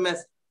organism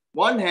has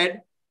one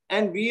head,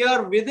 and we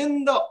are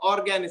within the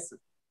organism.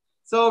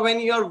 So when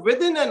you are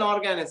within an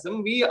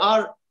organism, we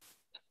are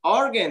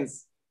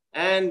organs,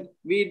 and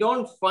we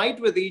don't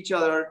fight with each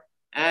other,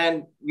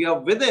 and we are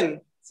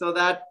within, so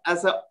that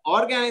as an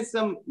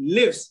organism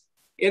lives,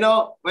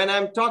 when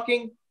I'm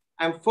talking,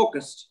 I'm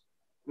focused.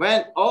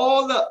 When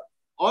all the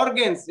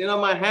organs,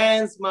 my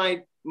hands,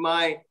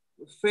 my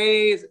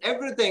face,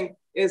 everything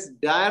is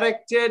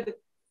directed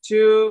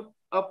to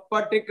a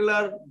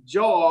particular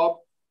job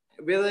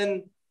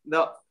within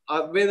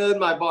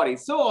my body.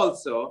 So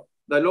also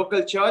the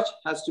local church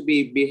has to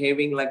be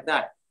behaving like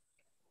that.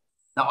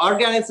 The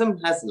organism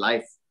has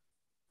life,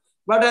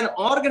 but an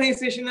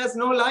organization has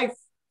no life.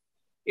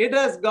 It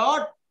has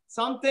got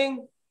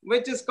something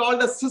which is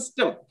called a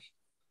system.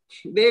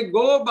 They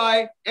go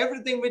by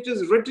everything which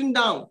is written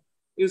down.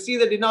 You see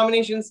the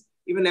denominations,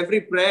 even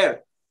every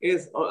prayer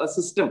is a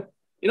system.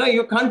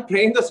 You can't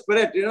pray in the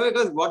spirit,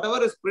 because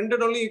whatever is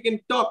printed only you can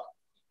talk.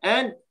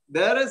 And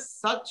there is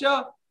such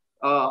a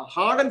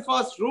hard and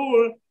fast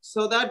rule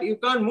so that you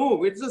can't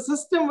move. It's a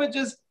system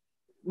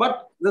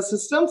but the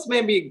systems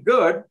may be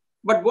good,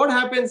 but what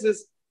happens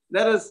is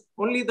there is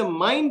only the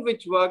mind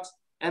which works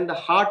and the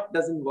heart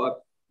doesn't work.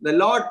 The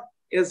Lord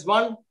is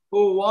one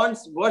who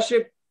wants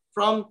worship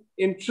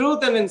in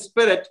truth and in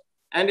spirit,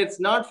 and it's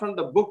not from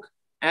the book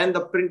and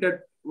the printed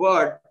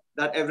word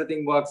that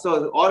everything works. So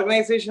the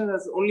organization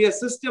has only a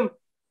system.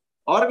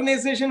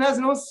 Organization has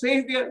no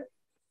savior.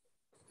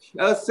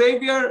 A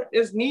savior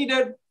is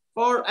needed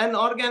for an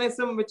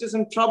organism which is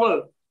in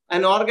trouble.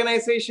 An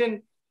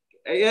organization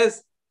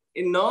is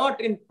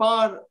not in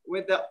par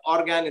with the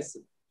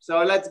organism.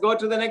 So let's go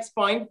to the next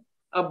point.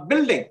 A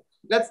building.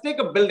 Let's take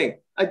a building.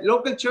 A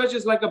local church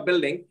is like a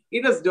building.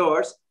 It has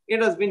doors.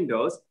 It has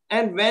windows.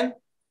 And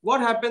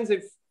what happens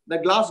if the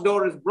glass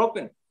door is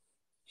broken?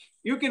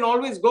 You can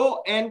always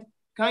go and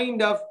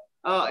kind of,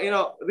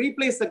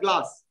 replace the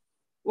glass.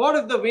 What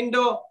if the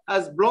window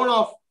has blown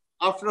off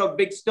after a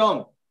big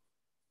storm?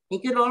 You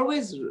can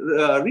always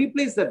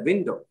replace that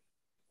window.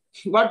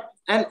 But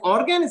an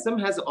organism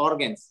has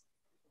organs.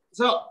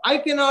 So I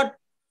cannot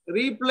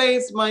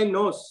replace my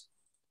nose.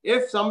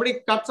 If somebody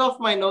cuts off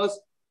my nose,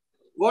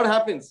 what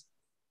happens?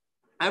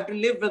 I have to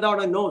live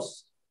without a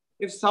nose.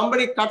 If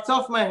somebody cuts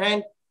off my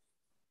hand,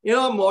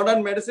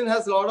 modern medicine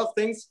has a lot of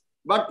things,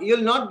 but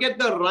you'll not get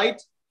the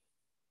right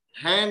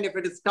hand, if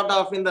it is cut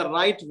off in the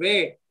right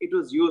way, it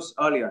was used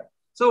earlier.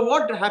 So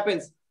what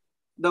happens?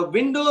 The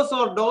windows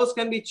or doors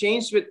can be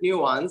changed with new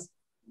ones,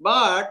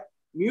 but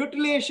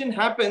mutilation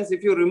happens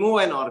if you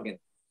remove an organ.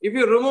 If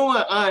you remove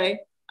an eye,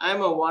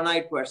 I'm a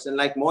one-eyed person,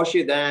 like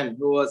Moshe Dan,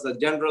 who was a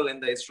general in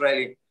the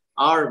Israeli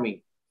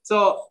army.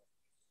 So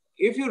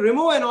if you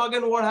remove an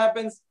organ, what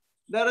happens?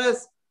 There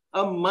is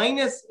a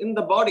minus in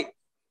the body.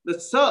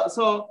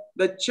 So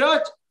the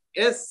church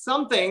is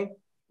something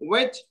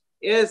which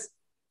is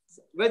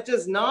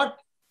not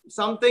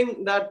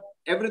something that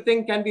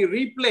everything can be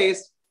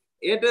replaced.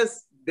 It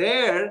is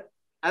there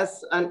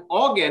as an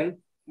organ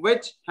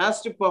which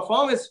has to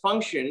perform its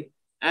function,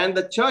 and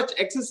the church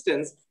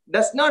existence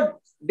does not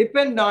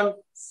depend on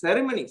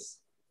ceremonies.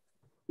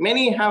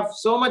 Many have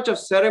so much of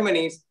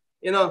ceremonies.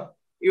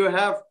 You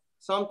have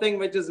something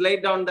which is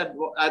laid down that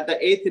at the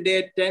 8th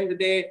day, 10th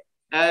day,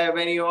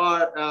 when you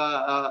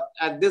are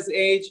at this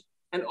age,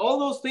 and all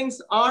those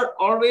things are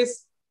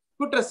always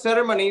put as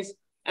ceremonies.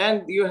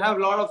 And you have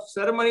a lot of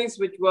ceremonies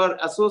which were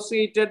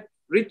associated,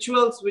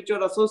 rituals which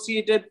were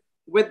associated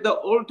with the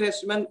Old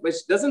Testament,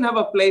 which doesn't have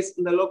a place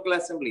in the local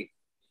assembly.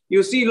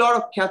 You see a lot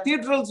of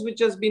cathedrals which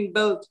has been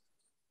built.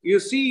 You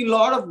see a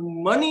lot of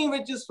money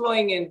which is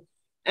flowing in.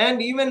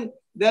 And even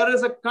there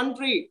is a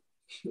country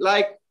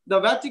like the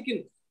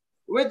Vatican,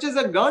 which is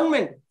a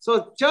government.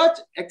 So church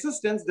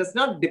existence does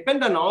not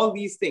depend on all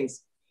these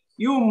things.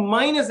 You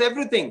minus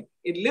everything.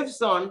 It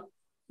lives on.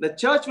 The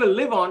church will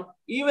live on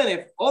even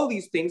if all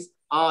these things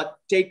are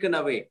taken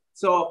away.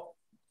 So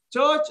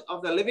Church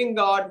of the Living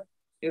God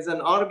is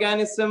an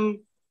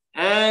organism,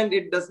 and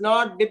it does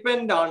not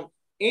depend on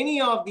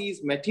any of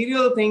these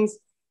material things.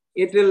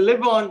 It will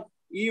live on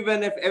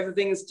even if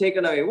everything is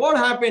taken away. What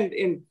happened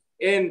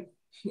in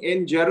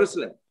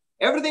Jerusalem?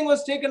 Everything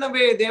was taken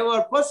away. They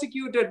were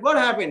persecuted. What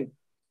happened?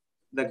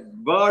 The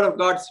word of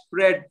God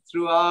spread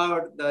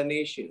throughout the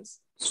nations.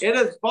 It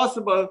is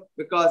possible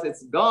because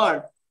it's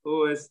God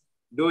who is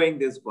doing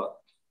this work.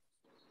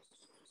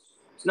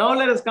 Now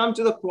let us come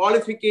to the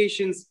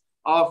qualifications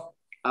of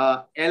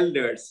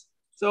elders.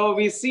 So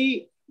we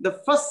see the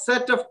first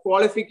set of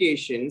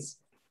qualifications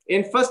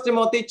in 1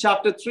 Timothy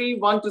chapter 3,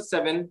 1 to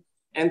 7,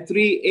 and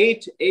 3,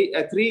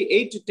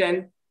 8 to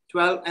 10,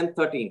 12, and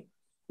 13.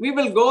 We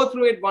will go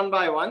through it one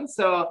by one.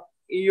 So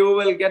you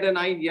will get an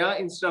idea.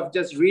 Instead of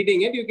just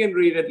reading it, you can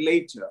read it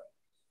later.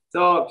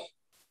 So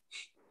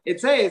it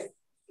says,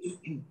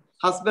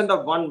 husband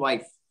of one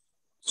wife.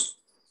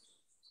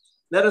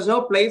 There is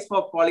no place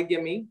for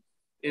polygamy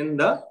in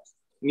the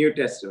New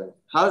Testament.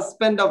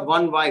 Husband of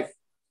one wife.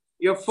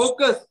 Your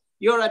focus,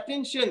 your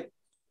attention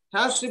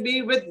has to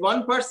be with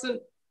one person.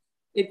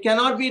 It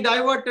cannot be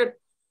diverted.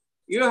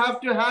 You have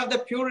to have the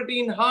purity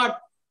in heart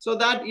so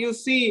that you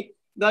see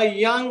the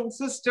young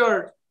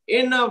sister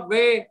in a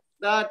way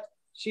that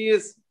she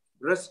is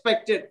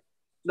respected.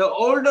 The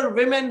older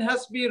women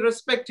has to be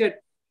respected,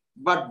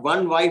 but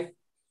one wife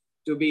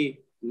to be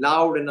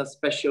loved in a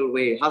special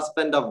way.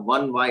 Husband of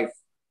one wife.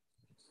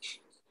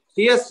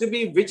 He has to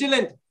be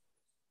vigilant.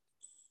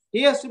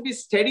 He has to be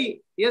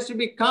steady. He has to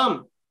be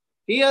calm.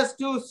 He has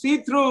to see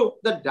through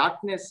the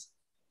darkness.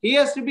 He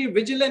has to be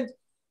vigilant.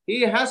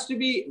 He has to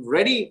be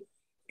ready.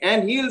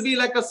 And he will be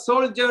like a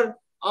soldier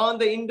on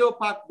the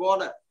Indo-Pak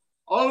border,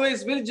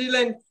 always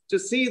vigilant to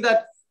see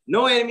that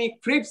no enemy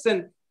creeps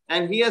in.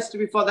 And he has to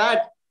be, for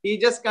that, he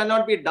just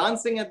cannot be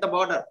dancing at the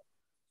border.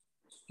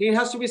 He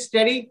has to be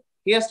steady.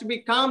 He has to be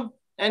calm.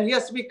 And he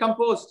has to be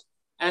composed.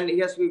 And he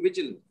has to be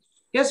vigilant.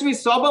 He has to be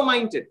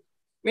sober-minded.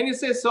 When you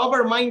say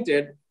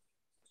sober-minded,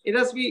 it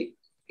has to be,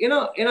 in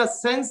a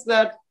sense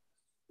that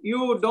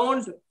you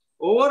don't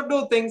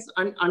overdo things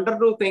and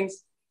underdo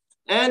things.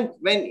 And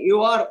when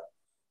you are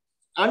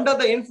under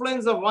the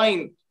influence of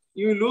wine,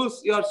 you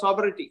lose your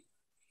sobriety.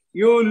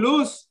 You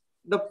lose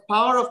the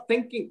power of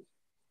thinking.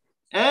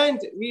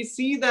 And we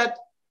see that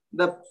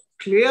the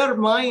clear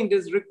mind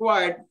is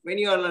required when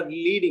you are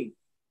leading.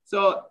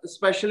 So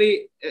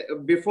especially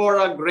before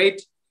a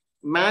great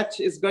match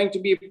is going to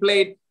be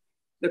played,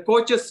 the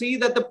coaches see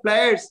that the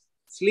players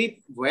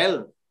sleep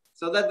well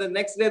so that the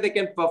next day they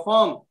can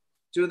perform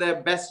to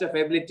their best of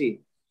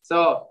ability.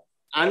 So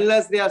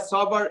unless they are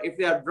sober, if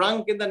they are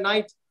drunk in the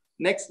night,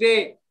 next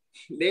day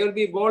they will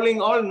be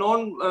bowling all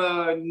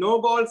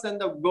no balls, and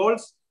the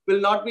goals will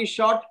not be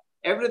shot.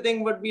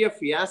 Everything would be a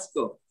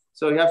fiasco.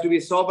 So you have to be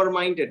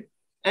sober-minded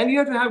and you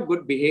have to have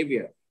good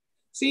behavior.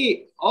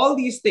 See, all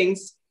these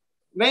things,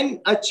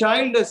 when a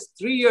child is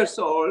 3 years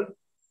old,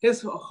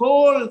 his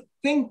whole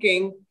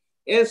thinking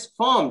is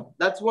formed.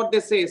 That's what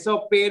they say.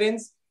 So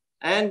parents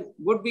and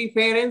would-be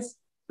parents,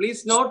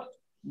 please note,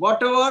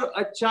 whatever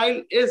a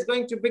child is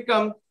going to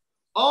become,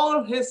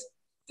 all his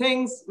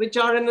things which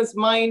are in his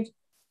mind,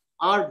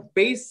 our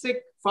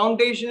basic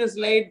foundation is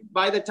laid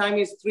by the time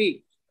he's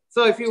 3.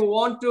 So if you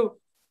want to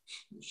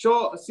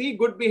see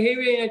good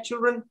behavior in your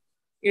children,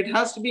 it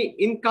has to be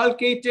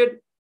inculcated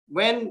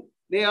when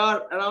they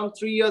are around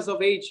 3 years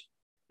of age.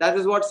 That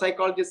is what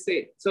psychologists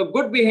say. So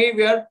good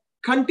behavior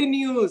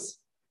continues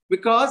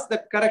because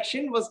the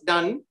correction was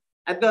done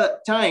at the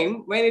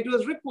time when it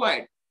was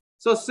required.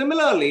 So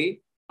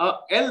similarly, an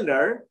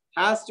elder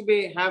has to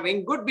be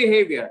having good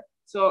behavior.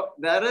 So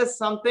there is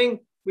something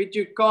which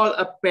you call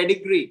a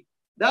pedigree.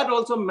 That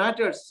also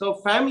matters. So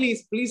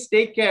families, please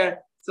take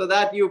care so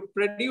that you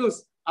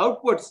produce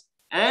outputs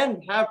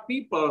and have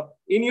people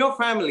in your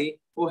family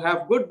who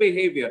have good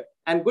behavior.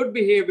 And good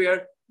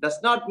behavior does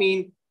not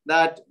mean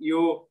that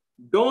you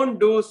don't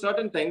do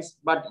certain things,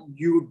 but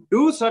you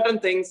do certain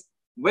things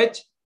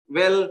which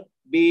will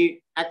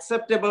be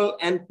acceptable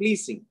and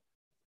pleasing.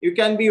 You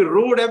can be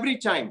rude every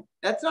time.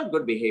 That's not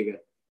good behavior.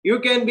 You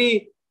can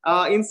be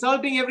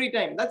insulting every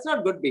time. That's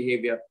not good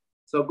behavior.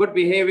 So good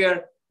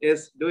behavior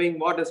is doing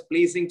what is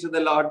pleasing to the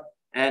Lord.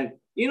 And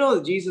you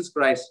know, Jesus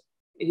Christ,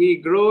 he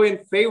grew in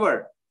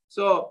favor.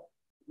 So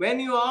when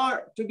you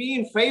are to be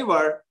in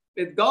favor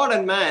with God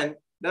and man,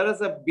 there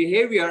is a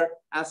behavior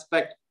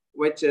aspect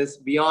which is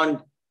beyond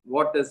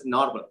what is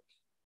normal.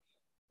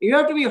 You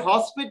have to be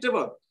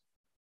hospitable.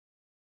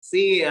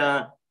 See,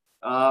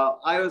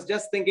 I was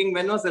just thinking,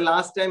 when was the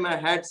last time I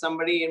had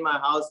somebody in my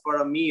house for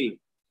a meal?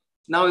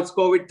 Now it's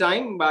COVID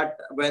time, but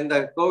when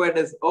the COVID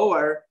is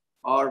over,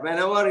 or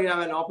whenever you have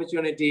an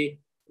opportunity,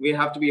 we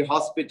have to be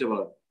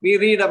hospitable. We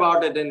read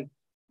about it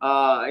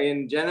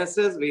in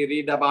Genesis, we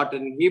read about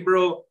it in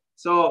Hebrew.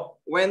 So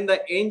when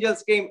the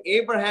angels came,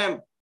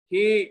 Abraham,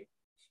 he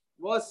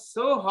was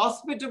so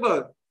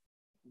hospitable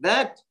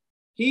that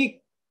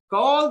he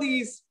called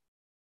these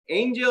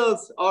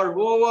angels or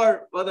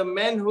whoever were the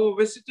men who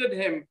visited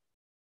him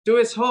to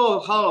his whole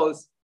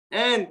house.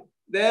 And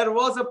there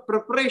was a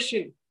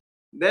preparation.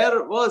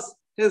 There was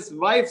his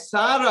wife,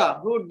 Sarah,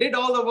 who did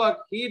all the work.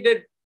 He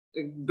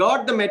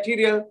got the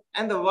material,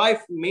 and the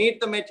wife made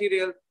the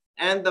material,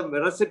 and the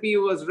recipe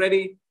was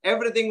ready.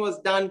 Everything was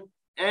done,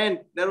 and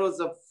there was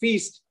a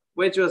feast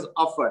which was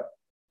offered.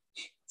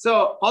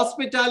 So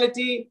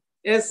hospitality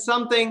is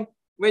something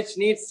which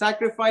needs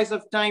sacrifice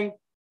of time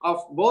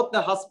of both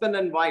the husband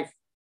and wife.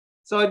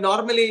 So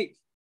normally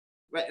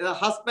the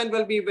husband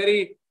will be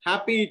very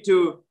happy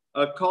to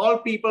call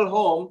people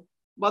home,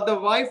 but the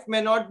wife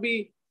may not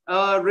be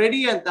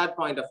ready at that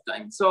point of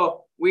time.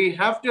 So we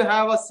have to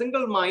have a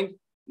single mind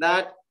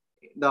that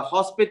the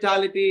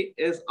hospitality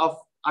is of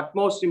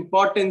utmost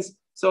importance.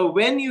 So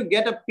when you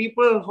get a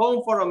people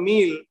home for a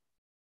meal,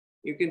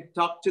 you can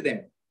talk to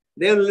them.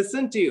 They'll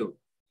listen to you.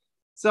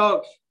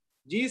 So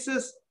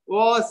Jesus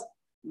was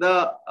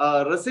the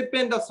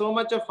recipient of so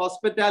much of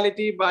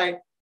hospitality by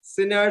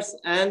sinners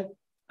and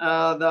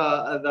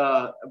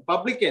the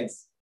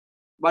publicans.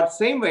 But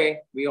same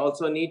way, we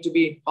also need to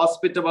be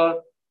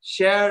hospitable,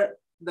 share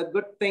the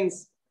good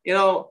things. You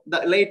know,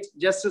 the late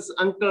Justice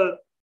uncle,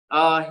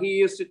 he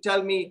used to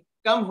tell me,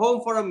 come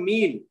home for a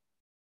meal.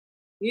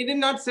 He did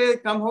not say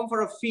come home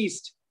for a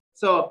feast.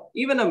 So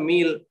even a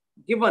meal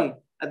given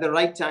at the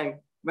right time,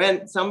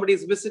 when somebody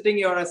is visiting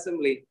your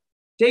assembly,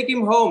 take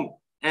him home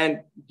and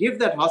give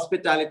that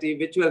hospitality,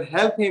 which will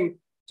help him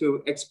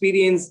to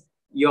experience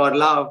your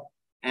love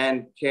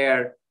and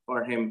care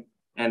for him.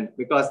 And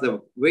because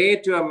the way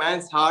to a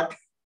man's heart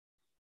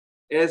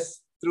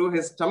is through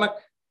his stomach,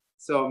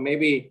 so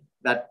maybe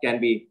that can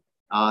be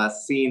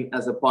seen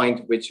as a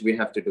point which we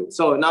have to do.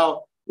 So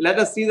now let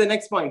us see the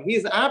next point. He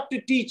is apt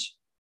to teach.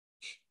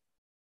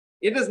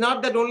 It is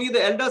not that only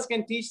the elders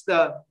can teach,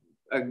 the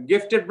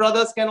gifted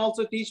brothers can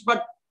also teach,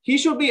 but he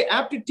should be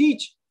apt to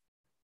teach.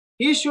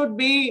 He should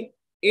be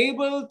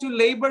able to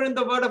labor in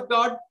the word of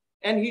God,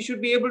 and he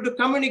should be able to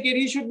communicate.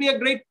 He should be a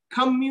great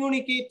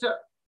communicator.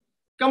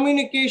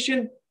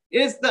 Communication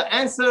is the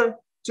answer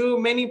to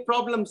many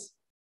problems.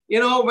 You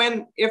know,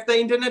 if the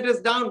internet is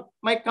down,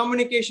 my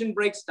communication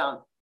breaks down.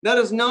 There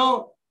is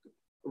no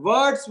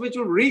words which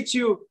will reach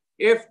you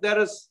if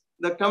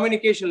the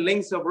communication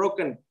links are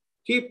broken.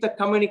 Keep the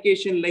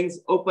communication links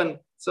open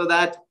so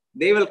that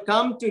they will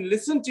come to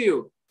listen to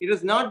you. It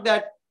is not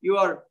that you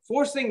are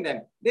forcing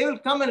them. They will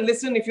come and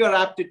listen if you are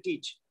apt to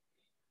teach.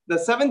 The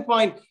seventh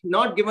point,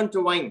 not given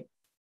to wine.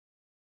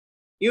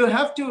 You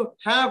have to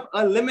have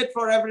a limit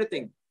for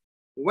everything.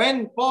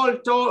 When Paul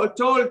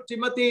told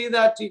Timothy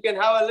that you can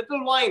have a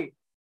little wine,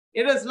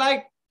 it is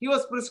like he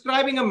was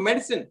prescribing a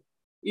medicine.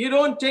 You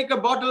don't take a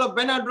bottle of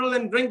Benadryl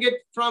and drink it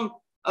from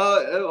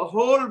a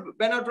whole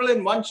Benadryl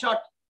in one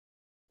shot.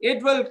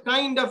 It will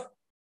kind of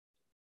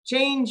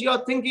change your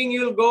thinking.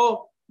 You'll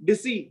go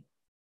dizzy.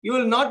 You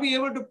will not be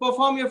able to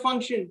perform your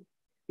function.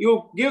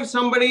 You give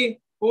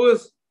somebody who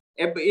is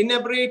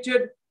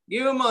inebriated,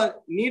 give him a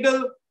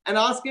needle and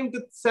ask him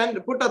to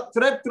put a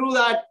thread through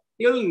that.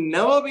 He'll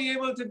never be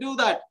able to do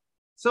that.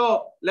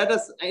 So let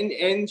us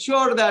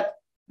ensure that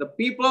the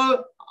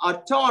people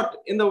are taught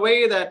in the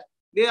way that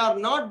they are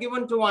not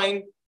given to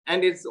wine,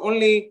 and it's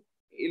only,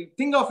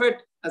 think of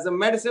it as a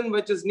medicine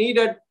which is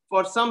needed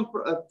for some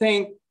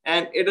thing,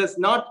 and it is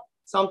not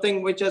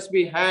something which has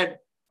been had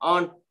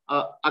on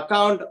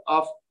account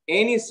of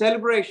any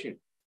celebration.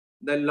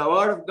 The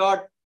word of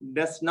God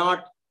does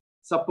not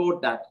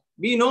support that.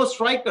 Be no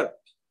striker.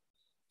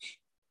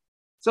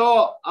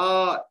 So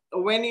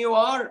when you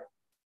are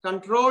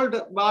controlled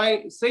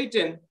by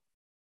Satan,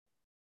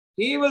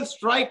 he will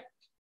strike.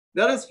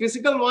 There is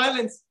physical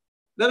violence.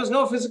 There is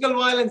no physical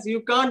violence. You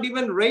can't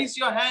even raise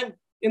your hand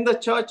in the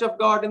church of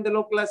God, in the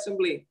local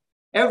assembly.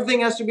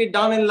 Everything has to be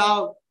done in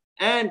love.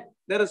 And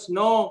there is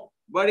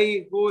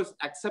nobody who is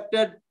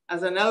accepted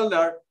as an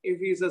elder if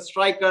he's a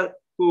striker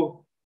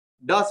who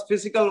does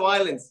physical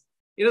violence.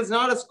 It is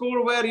not a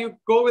school where you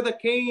go with a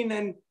cane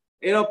and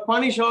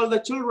punish all the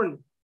children.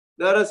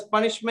 There is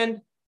punishment,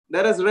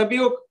 there is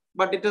rebuke,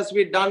 but it has to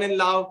be done in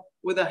love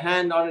with a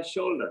hand on his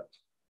shoulder.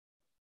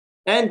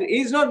 And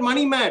he's not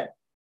money mad.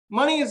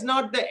 Money is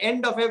not the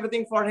end of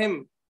everything for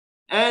him.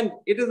 And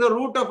it is the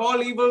root of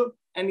all evil,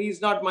 and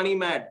he's not money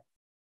mad.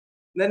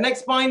 The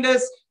next point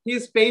is he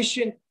is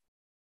patient.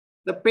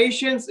 The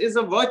patience is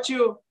a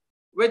virtue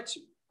which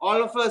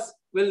all of us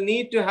will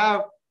need to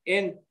have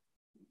in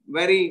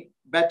very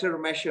better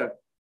measure.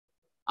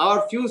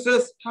 Our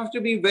fuses have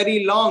to be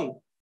very long.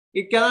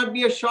 It cannot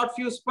be a short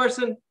fuse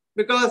person,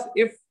 because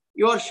if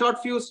you are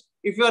short fuse,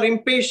 if you are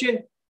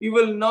impatient, you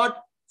will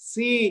not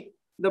see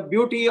the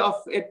beauty of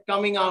it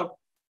coming out.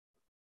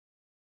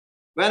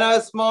 When I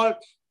was small,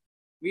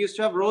 we used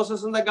to have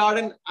roses in the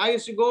garden. I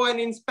used to go and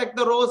inspect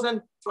the rose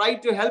and try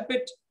to help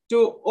it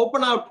to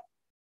open out.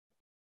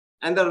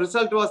 And the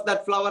result was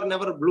that flower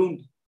never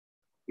bloomed.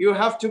 You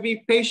have to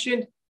be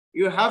patient.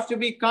 You have to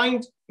be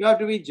kind. You have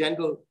to be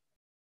gentle.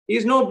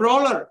 He's no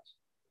brawler.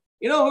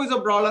 You know who is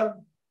a brawler?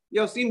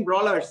 You have seen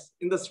brawlers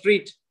in the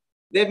street.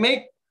 They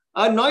make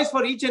a noise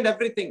for each and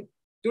everything.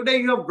 Today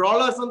you have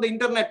brawlers on the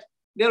internet.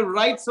 They'll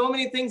write so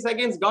many things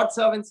against God's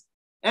servants.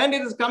 And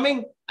it is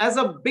coming as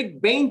a big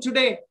bane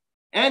today.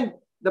 And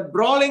the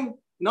brawling,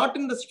 not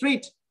in the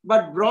street,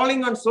 but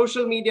brawling on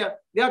social media.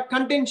 They are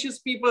contentious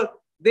people.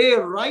 They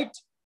write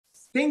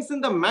things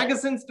in the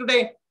magazines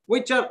today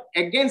which are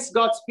against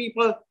God's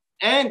people.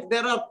 And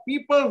there are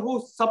people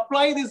who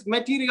supply these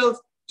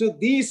materials to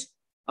these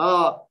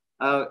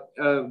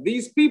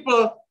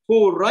people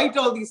who write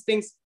all these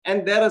things.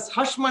 And there is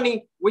hush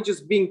money which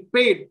is being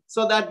paid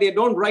so that they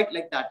don't write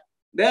like that.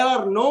 There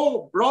are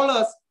no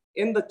brawlers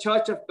in the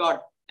church of God.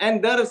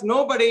 And there is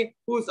nobody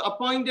who is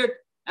appointed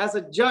as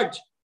a judge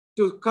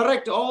to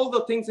correct all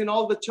the things in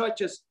all the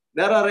churches.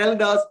 There are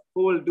elders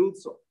who will do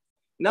so.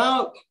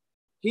 Now,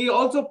 he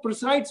also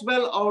presides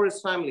well over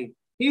his family.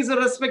 He is a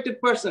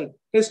respected person.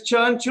 His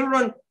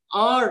children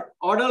are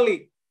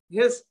orderly.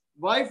 His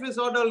wife is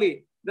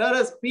orderly. There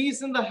is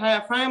peace in the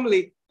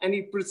family, and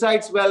he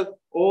presides well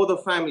over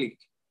the family.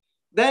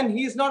 Then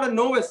he is not a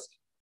novice.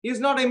 He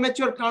is not a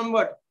immature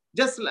convert.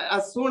 Just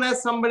as soon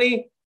as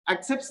somebody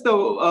accepts the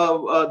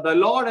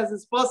Lord as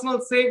his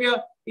personal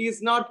savior, he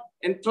is not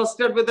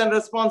entrusted with a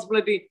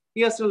responsibility.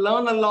 He has to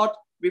learn a lot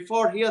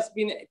before he has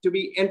been to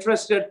be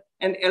entrusted.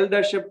 And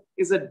eldership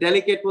is a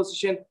delicate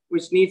position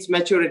which needs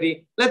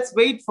maturity. Let's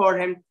wait for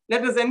him.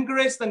 Let us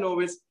encourage the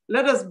novice.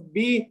 Let us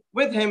be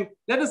with him.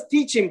 Let us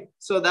teach him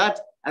so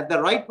that at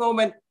the right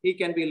moment he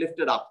can be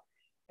lifted up.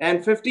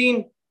 And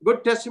 15,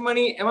 good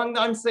testimony among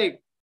the unsaved.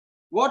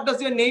 What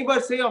does your neighbor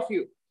say of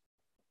you?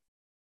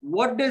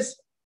 What does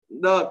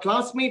the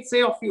classmates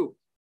say of you?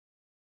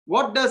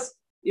 What does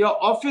your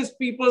office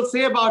people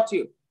say about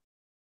you?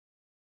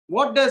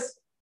 What does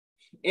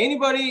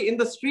anybody in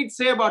the street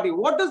say about you?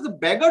 What does the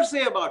beggar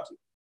say about you?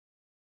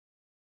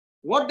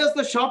 What does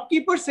the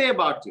shopkeeper say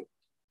about you?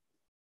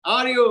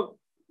 Are you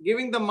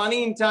giving the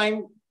money in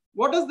time?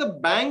 What does the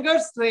banker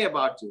say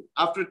about you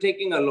after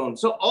taking a loan?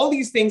 So all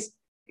these things,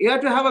 you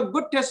have to have a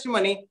good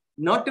testimony,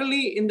 not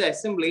only in the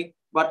assembly,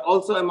 but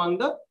also among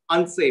the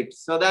unsaved,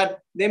 so that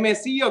they may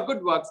see your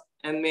good works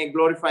and may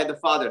glorify the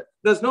Father.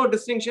 There's no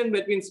distinction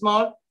between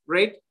small,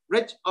 great,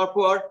 rich, or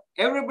poor.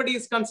 Everybody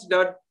is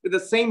considered with the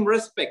same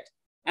respect.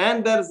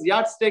 And there's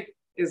yardstick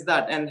is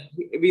that. And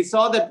we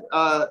saw that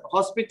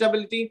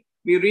hospitality,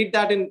 we read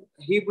that in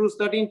Hebrews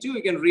 13:2.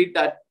 You can read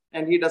that,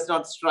 and he does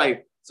not strive.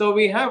 So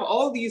we have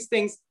all these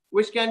things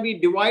which can be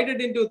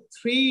divided into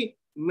three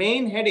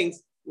main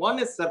headings. One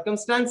is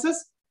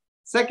circumstances,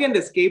 second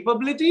is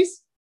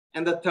capabilities,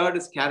 and the third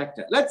is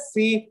character. Let's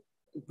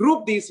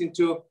group these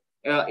into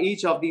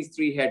each of these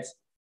three heads.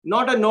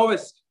 Not a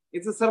novice,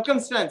 it's a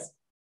circumstance.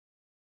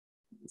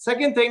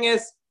 Second thing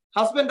is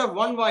husband of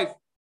one wife.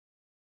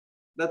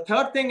 The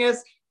third thing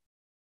is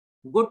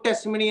good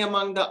testimony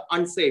among the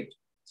unsaved.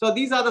 So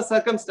these are the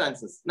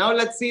circumstances. Now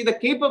let's see the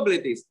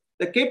capabilities.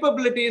 The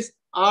capabilities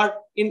are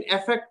in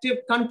effective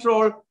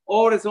control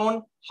over his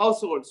own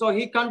household. So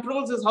he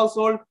controls his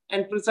household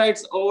and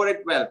presides over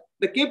it well.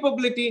 The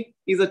capability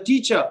is a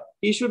teacher.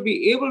 He should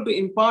be able to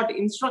impart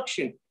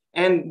instruction.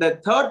 And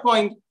the third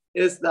point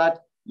is that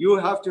you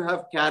have to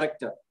have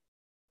character.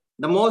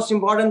 The most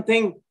important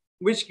thing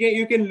which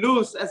you can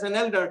lose as an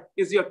elder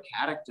is your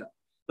character.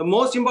 The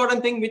most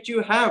important thing which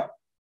you have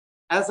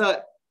as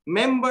a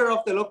member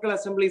of the local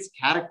assembly is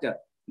character.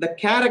 The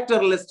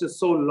character list is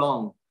so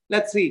long.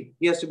 Let's see.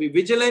 He has to be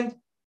vigilant.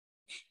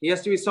 He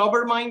has to be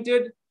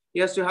sober-minded. He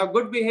has to have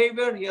good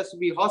behavior. He has to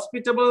be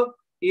hospitable.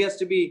 He has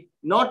to be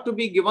not to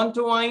be given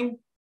to wine.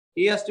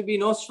 He has to be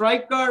no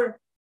striker.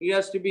 He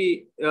has to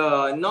be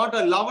not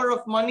a lover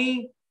of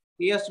money.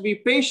 He has to be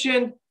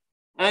patient.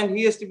 And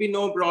he has to be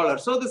no brawler.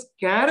 So these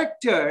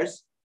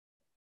characters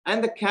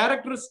And the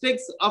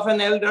characteristics of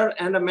an elder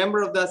and a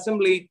member of the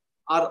assembly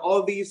are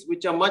all these,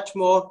 which are much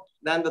more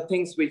than the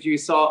things which we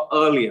saw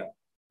earlier.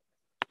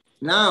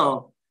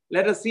 Now,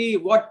 let us see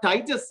what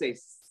Titus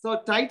says.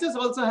 So Titus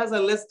also has a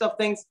list of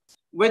things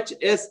which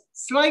is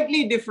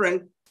slightly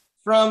different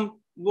from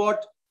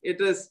what it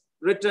is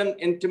written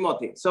in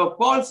Timothy. So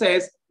Paul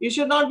says, you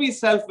should not be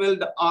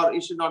self-willed, or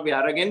you should not be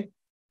arrogant.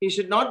 You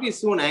should not be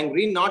soon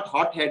angry, not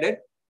hot-headed.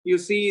 You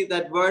see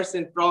that verse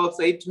in Proverbs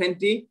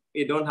 8:20.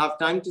 We don't have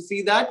time to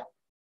see that.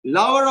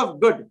 Lover of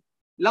good,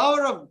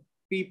 lover of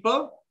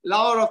people,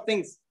 lover of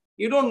things.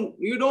 You don't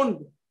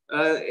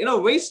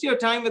waste your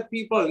time with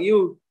people.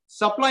 You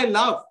supply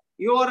love.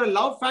 You are a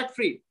love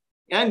factory,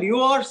 and you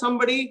are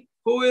somebody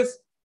who is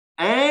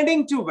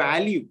adding to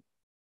value.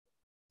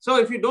 So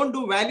if you don't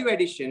do value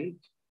addition,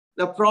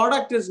 the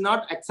product is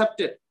not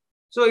accepted.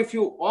 So if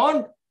you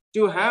want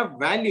to have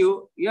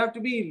value, you have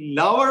to be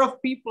lover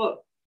of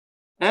people,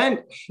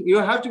 and you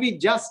have to be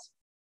just,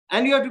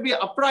 and you have to be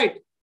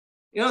upright.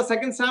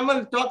 2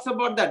 Samuel talks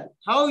about that.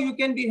 How you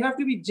have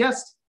to be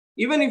just.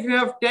 Even if you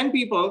have 10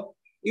 people,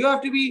 you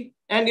have to be,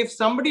 and if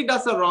somebody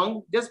does a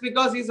wrong, just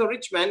because he's a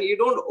rich man, you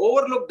don't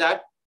overlook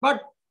that.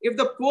 But if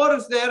the poor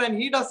is there and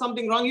he does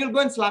something wrong, you'll go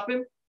and slap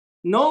him.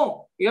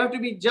 No, you have to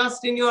be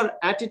just in your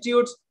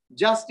attitudes,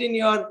 just in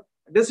your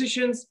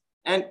decisions,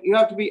 and you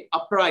have to be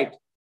upright.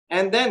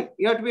 And then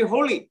you have to be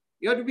holy.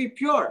 You have to be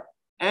pure.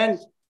 And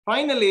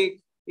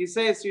finally, he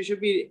says you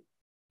should be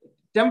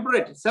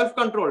temperate,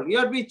 self-controlled. You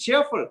have to be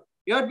cheerful.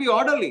 You have to be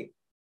orderly.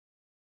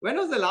 When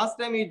was the last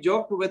time you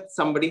joked with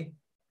somebody?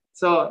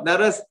 So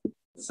there is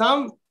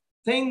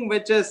something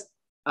which is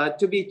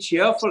to be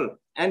cheerful,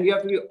 and you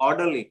have to be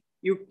orderly.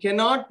 You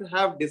cannot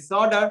have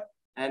disorder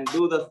and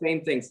do the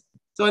same things.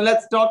 So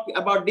let's talk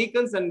about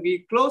deacons and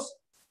we close.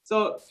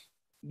 So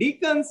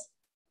deacons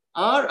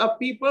are a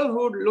people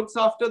who looks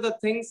after the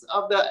things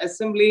of the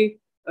assembly,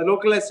 a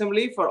local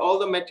assembly, for all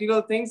the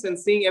material things and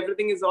seeing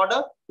everything is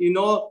order. You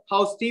know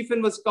how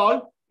Stephen was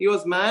called. He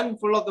was man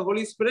full of the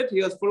Holy Spirit.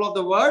 He was full of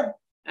the word,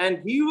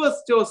 and he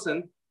was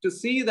chosen to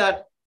see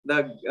that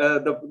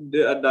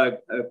the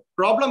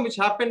problem which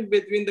happened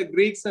between the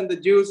Greeks and the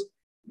Jews,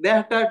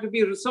 that had to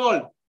be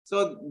resolved.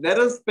 So there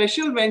is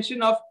special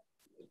mention of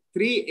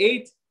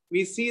 3:8.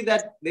 We see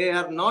that they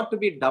are not to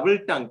be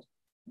double-tongued.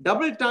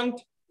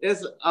 Double-tongued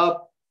is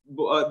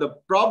the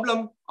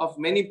problem of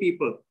many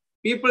people.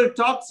 People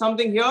talk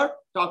something here,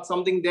 talk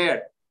something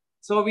there.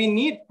 So we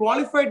need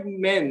qualified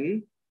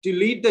men to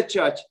lead the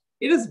church.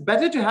 It is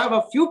better to have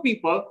a few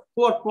people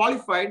who are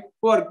qualified,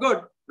 who are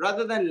good,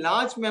 rather than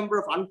large number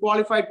of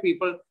unqualified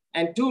people,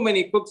 and too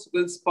many cooks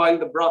will spoil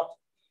the broth.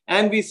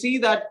 And we see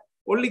that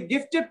only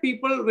gifted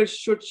people which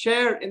should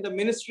share in the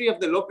ministry of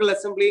the local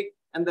assembly,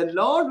 and the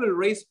Lord will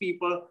raise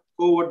people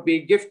who would be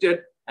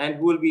gifted and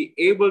who will be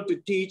able to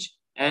teach.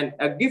 And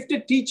a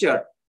gifted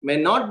teacher may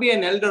not be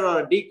an elder or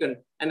a deacon,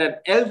 and an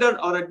elder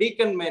or a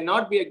deacon may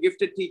not be a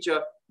gifted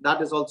teacher.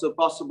 That is also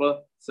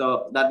possible.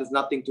 So that is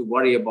nothing to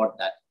worry about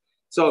that.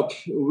 So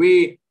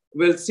we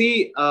will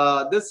see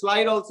this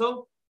slide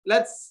also.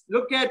 Let's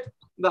look at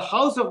the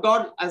house of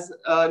God as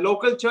a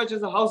local church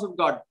as a house of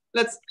God.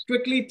 Let's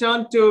quickly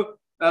turn to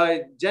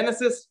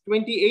Genesis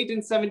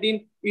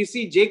 28:17. We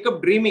see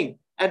Jacob dreaming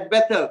at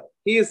Bethel.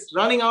 He is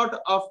running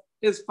out of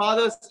his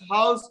father's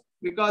house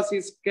because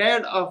he's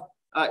scared of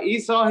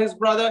Esau, his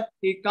brother.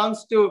 He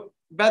comes to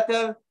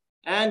Bethel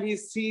and he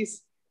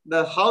sees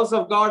the house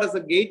of God as a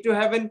gate to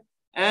heaven.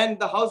 And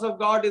the house of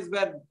God is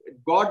where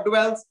God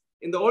dwells.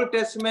 In the Old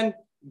Testament,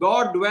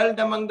 God dwelled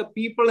among the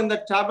people in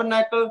the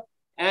tabernacle,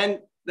 and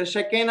the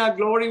Shekinah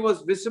glory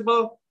was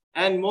visible,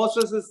 and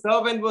Moses'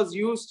 servant was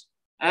used,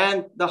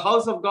 and the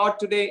house of God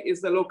today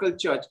is the local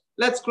church.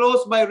 Let's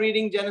close by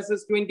reading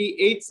Genesis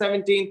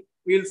 28:17.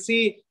 We'll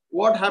see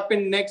what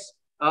happened next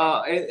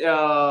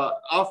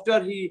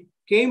after he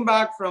came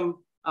back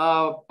from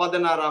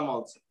Padanaram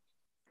also.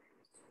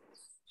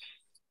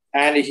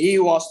 And he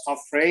was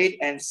afraid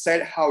and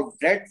said, how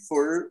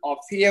dreadful or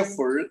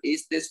fearful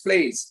is this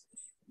place?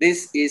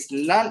 This is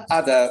none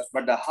other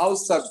but the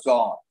house of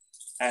God,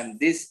 and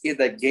this is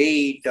the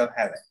gate of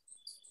heaven.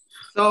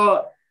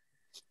 So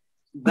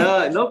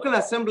the local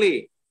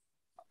assembly,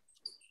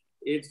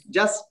 it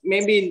just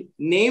maybe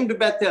named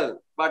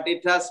Bethel, but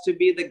it has to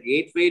be the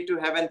gateway to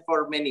heaven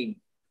for many.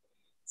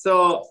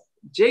 So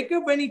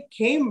Jacob, when he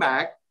came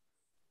back,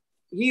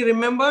 he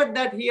remembered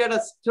that he had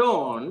a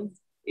stone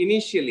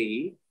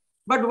initially,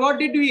 but what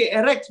did he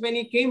erect when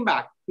he came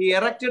back? He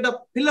erected a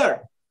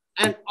pillar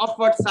and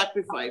offered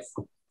sacrifice.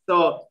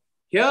 So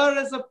here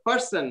is a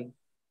person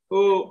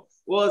who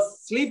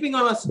was sleeping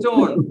on a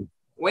stone.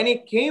 When he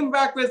came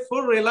back with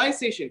full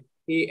realization,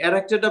 he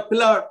erected a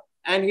pillar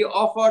and he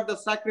offered the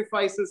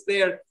sacrifices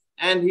there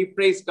and he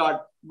praised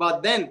God.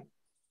 But then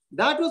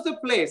that was the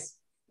place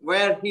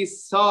where he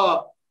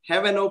saw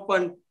heaven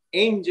open,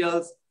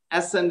 angels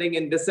ascending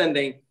and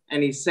descending.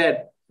 And he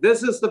said,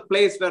 this is the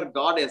place where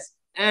God is,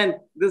 and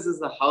this is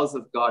the house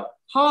of God.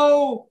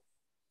 How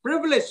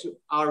privileged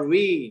are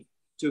we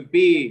to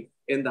be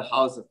in the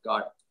house of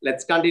God?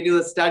 Let's continue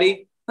the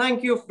study.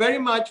 Thank you very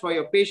much for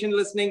your patient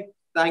listening.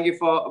 Thank you,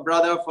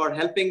 brother, for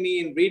helping me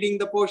in reading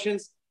the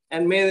portions.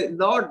 And may the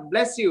Lord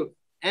bless you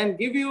and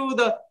give you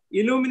the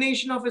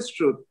illumination of his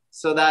truth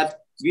so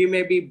that we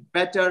may be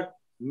better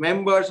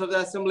members of the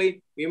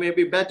assembly, we may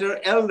be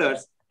better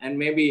elders, and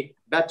maybe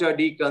better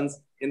deacons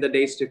in the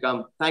days to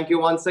come. Thank you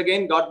once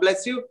again. God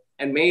bless you,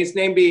 and may his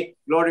name be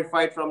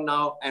glorified from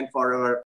now and forever.